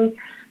planning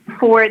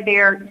for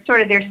their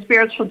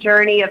spiritual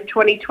journey of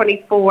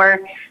 2024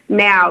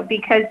 now,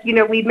 because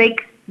we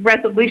make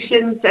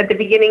resolutions at the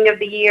beginning of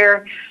the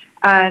year,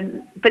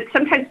 but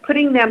sometimes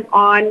putting them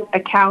on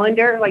a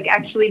calendar, like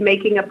actually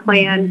making a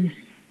plan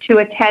to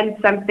attend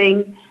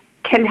something,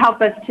 can help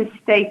us to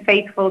stay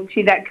faithful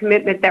to that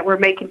commitment that we're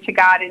making to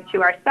God and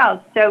to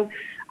ourselves. So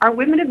our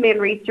Women of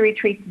Manresa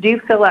retreats do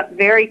fill up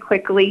very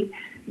quickly.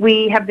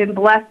 We have been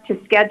blessed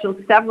to schedule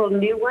several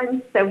new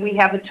ones, so we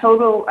have a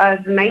total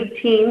of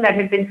 19 that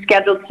have been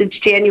scheduled since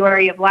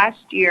January of last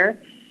year.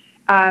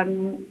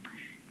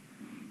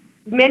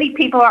 Many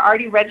people are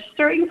already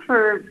registering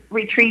for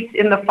retreats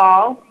in the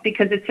fall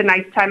because it's a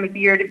nice time of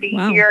year to be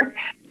here,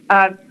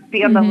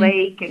 be on the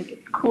lake, and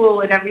it's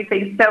cool and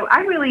everything. So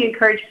I really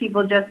encourage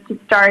people just to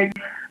start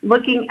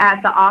looking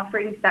at the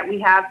offerings that we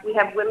have. We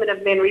have Women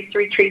of Manresa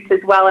retreats as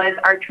well as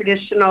our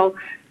traditional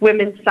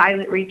women's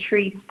silent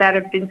retreats that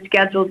have been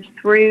scheduled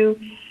through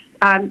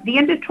the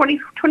end of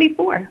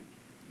 2024.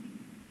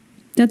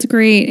 That's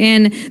great.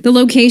 And the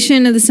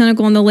location of the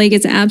Cenacle on the Lake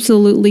is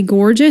absolutely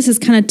gorgeous. It's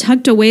kind of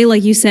tucked away,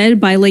 like you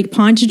said, by Lake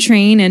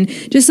Pontchartrain, and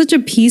just such a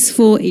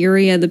peaceful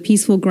area, the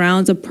peaceful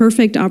grounds, a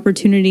perfect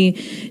opportunity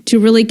to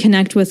really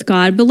connect with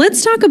God. But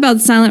let's talk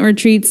about silent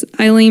retreats,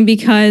 Aline,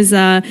 because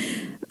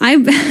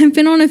I've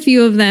been on a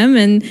few of them,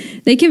 and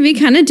they can be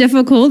kind of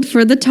difficult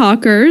for the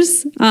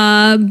talkers,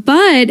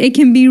 but it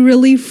can be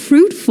really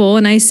fruitful.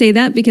 And I say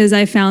that because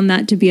I found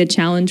that to be a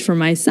challenge for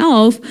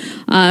myself,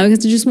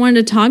 because I just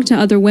wanted to talk to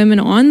other women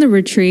on the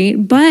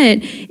retreat.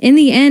 But in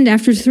the end,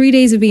 after 3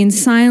 days of being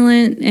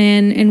silent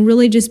and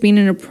really just being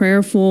in a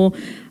prayerful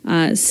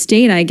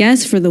state, I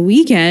guess, for the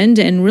weekend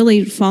and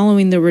really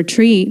following the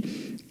retreat,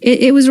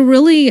 it was a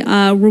really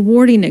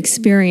rewarding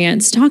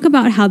experience. Talk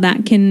about how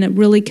that can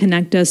really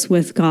connect us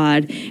with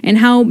God and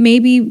how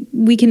maybe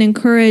we can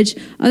encourage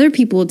other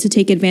people to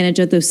take advantage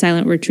of those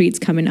silent retreats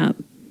coming up.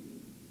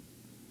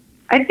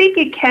 I think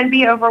it can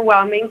be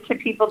overwhelming to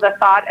people, the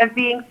thought of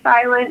being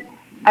silent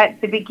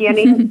at the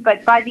beginning,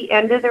 but by the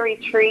end of the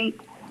retreat,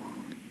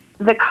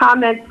 the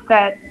comments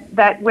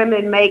that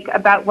women make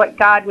about what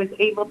God was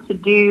able to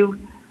do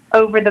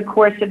over the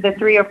course of the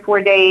 3 or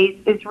 4 days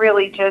is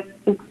really just,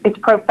 it's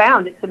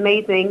profound. It's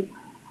amazing.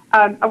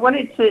 I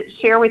wanted to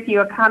share with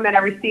you a comment I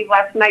received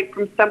last night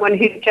from someone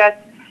who just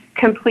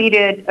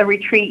completed a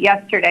retreat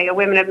yesterday, a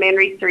Women of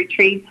Manresa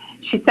retreat.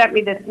 She sent me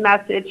this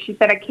message. She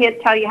said, I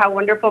can't tell you how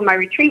wonderful my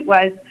retreat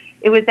was.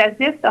 It was as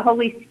if the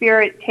Holy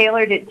Spirit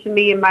tailored it to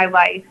me in my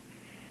life,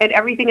 and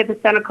everything at the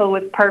Cenacle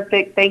was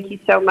perfect. Thank you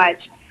so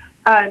much.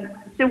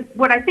 So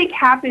what I think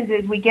happens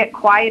is we get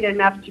quiet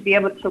enough to be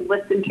able to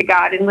listen to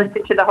God and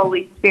listen to the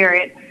Holy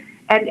Spirit.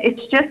 And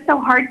it's just so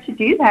hard to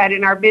do that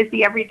in our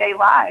busy everyday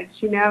lives,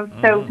 you know.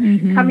 So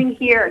coming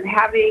here and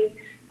having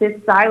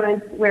this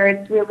silence where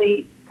it's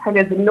really kind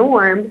of the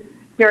norm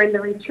during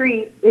the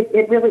retreat,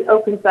 it really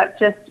opens up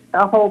just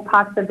a whole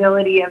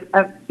possibility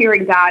of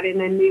hearing God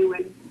in a new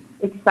and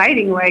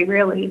exciting way,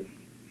 really.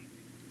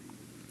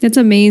 That's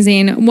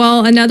amazing.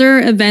 Well, another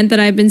event that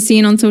I've been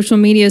seeing on social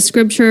media is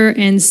Scripture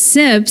and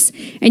Sips,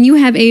 and you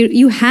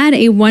had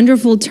a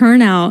wonderful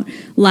turnout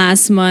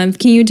last month.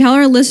 Can you tell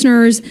our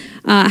listeners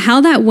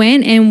how that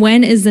went and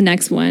when is the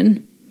next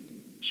one?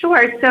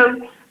 Sure.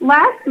 So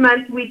last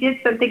month we did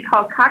something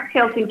called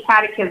Cocktails and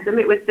Catechism.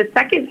 It was the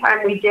second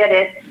time we did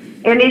it,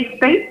 and it's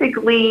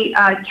basically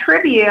a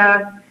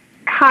trivia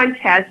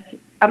contest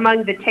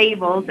among the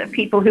tables of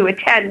people who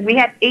attend. We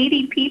had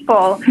 80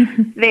 people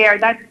there.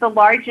 That's the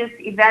largest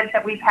event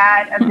that we've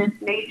had of this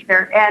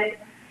nature. And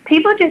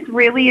people just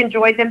really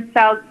enjoy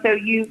themselves. So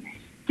you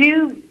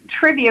do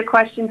trivia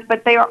questions,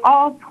 but they are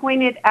all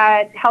pointed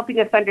at helping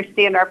us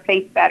understand our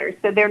faith better.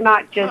 So they're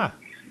not just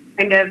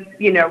kind of,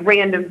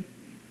 random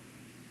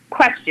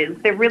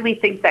questions. They're really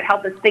things that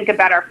help us think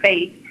about our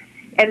faith.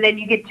 And then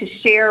you get to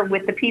share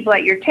with the people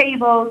at your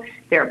table.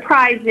 There are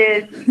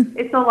prizes.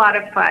 It's a lot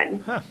of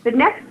fun. The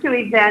next 2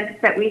 events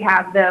that we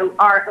have, though,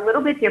 are a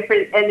little bit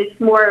different, and it's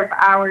more of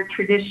our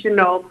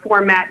traditional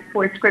format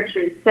for Scripture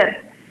and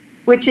Sips,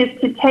 which is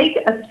to take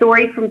a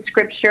story from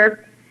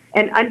Scripture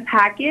and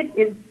unpack it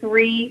in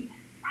 3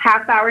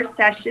 half-hour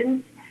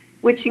sessions,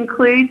 which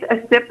includes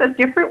a sip of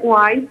different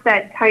wines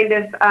that kind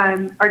of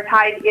are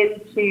tied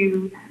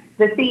into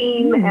the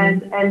theme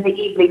and the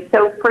evening.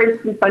 So, for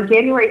instance, on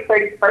January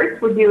 31st,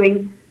 we're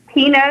doing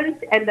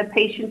Pinots and the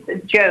Patience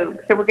of Job.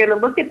 So we're going to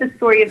look at the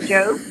story of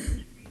Job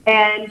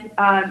and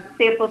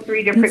sample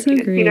 3 different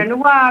Pinot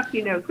Noir,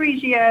 Pinot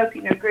Grigio,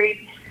 Pinot Gris.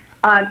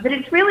 But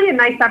it's really a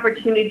nice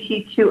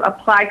opportunity to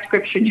apply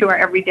Scripture to our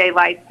everyday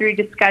life through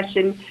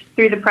discussion,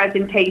 through the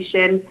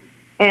presentation,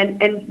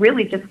 and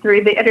really just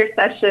through the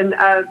intercession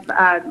of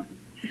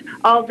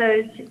all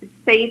those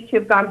saints who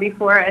have gone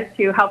before us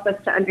who help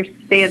us to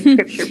understand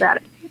Scripture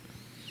better.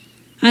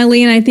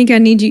 Eileen, I think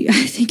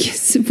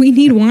we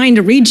need wine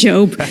to read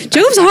Job.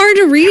 Job's hard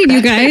to read,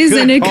 you guys.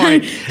 Good and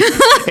point. If you're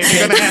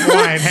going to have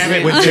wine, have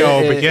it with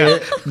Job. But yeah.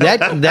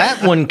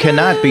 That one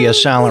cannot be a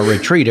silent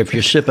retreat if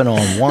you're sipping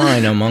on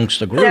wine amongst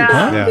the group,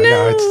 huh?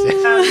 No,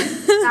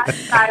 it's not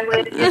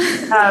silent.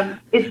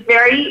 It's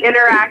very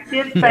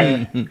interactive,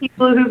 but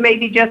people who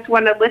maybe just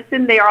want to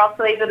listen, they are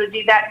also able to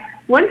do that.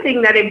 One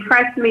thing that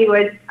impressed me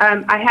was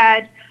I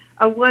had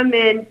a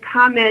woman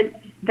comment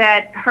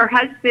that her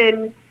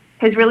husband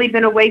has really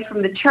been away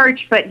from the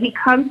church, but he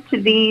comes to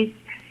these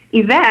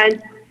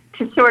events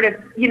to sort of,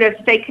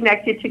 stay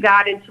connected to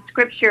God and to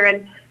Scripture.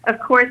 And of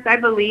course, I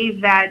believe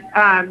that,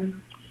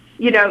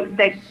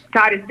 that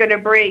God is going to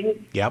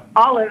bring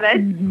all of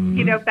us,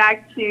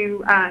 back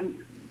to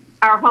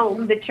our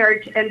home, the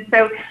church. And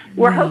so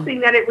we're hoping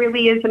that it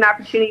really is an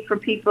opportunity for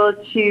people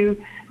to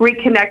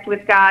reconnect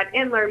with God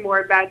and learn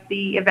more about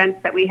the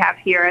events that we have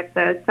here at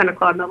the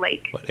Cenacle on the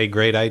Lake. What a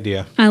great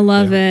idea. I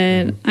love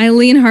it.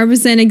 Aline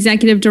Harbison,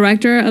 Executive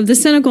Director of the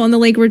Cenacle on the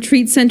Lake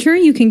Retreat Center.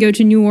 You can go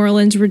to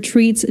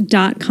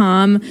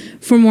neworleansretreats.com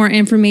for more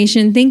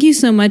information. Thank you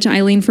so much,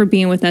 Eileen, for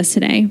being with us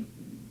today.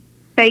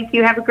 Thank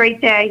you. Have a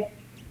great day.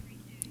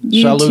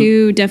 You Salud.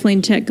 too.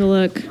 Definitely take a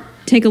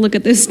look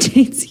at those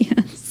dates.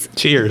 Yes.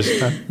 Cheers.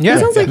 Yeah,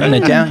 sounds like an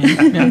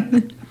Italian. Yeah.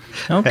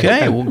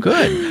 Okay, well,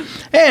 good.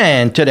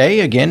 And today,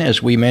 again,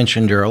 as we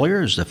mentioned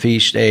earlier, is the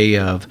feast day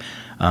of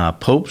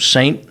Pope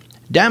St.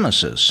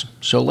 Damasus.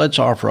 So let's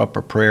offer up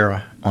a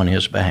prayer on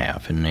his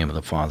behalf. In the name of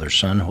the Father,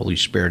 Son, Holy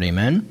Spirit,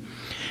 amen.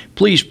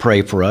 Please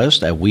pray for us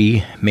that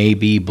we may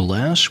be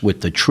blessed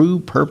with the true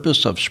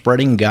purpose of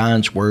spreading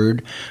God's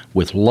word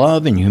with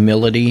love and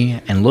humility,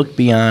 and look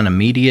beyond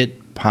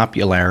immediate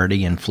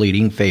popularity and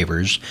fleeting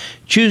favors,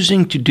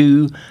 choosing to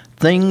do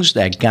things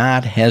that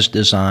God has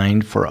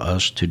designed for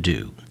us to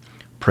do.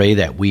 Pray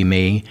that we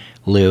may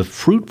live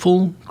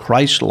fruitful,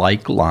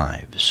 Christ-like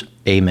lives.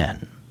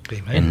 Amen.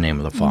 Amen. In the name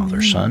of the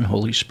Father, Son,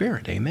 Holy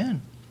Spirit.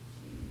 Amen.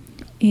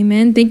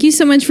 Amen. Thank you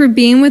so much for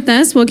being with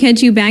us. We'll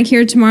catch you back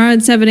here tomorrow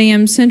at 7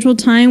 a.m. Central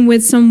Time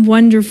with some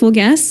wonderful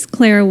guests.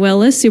 Clara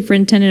Willis,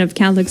 Superintendent of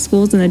Catholic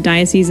Schools in the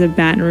Diocese of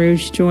Baton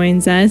Rouge,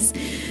 joins us.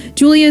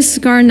 Julia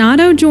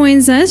Scarnato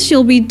joins us.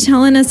 She'll be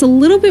telling us a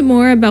little bit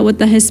more about what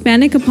the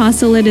Hispanic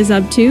Apostolate is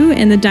up to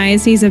in the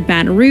Diocese of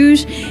Baton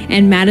Rouge.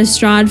 And Matt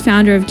Estrad,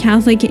 founder of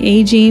Catholic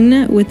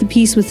Aging with the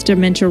Peace with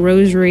Dementia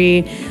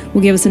Rosary,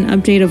 will give us an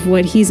update of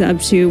what he's up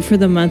to for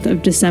the month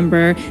of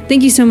December.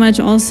 Thank you so much.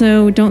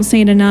 Also, don't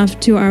say it enough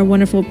to our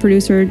wonderful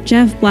producer,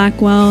 Jeff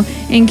Blackwell,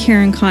 and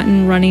Karen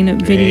Cotton running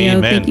video.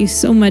 Amen. Thank you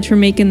so much for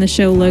making the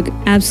show look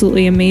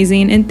absolutely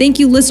amazing. And thank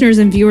you, listeners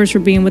and viewers, for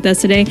being with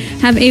us today.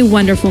 Have a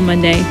wonderful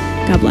Monday.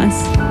 God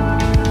bless.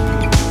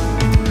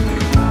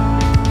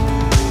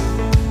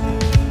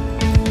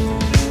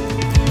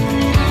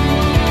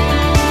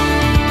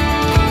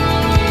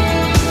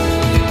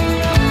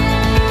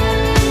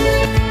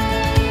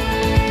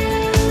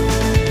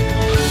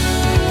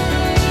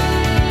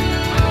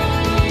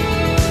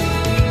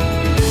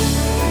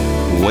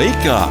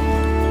 Wake Up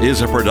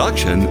is a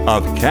production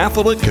of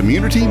Catholic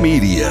Community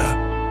Media.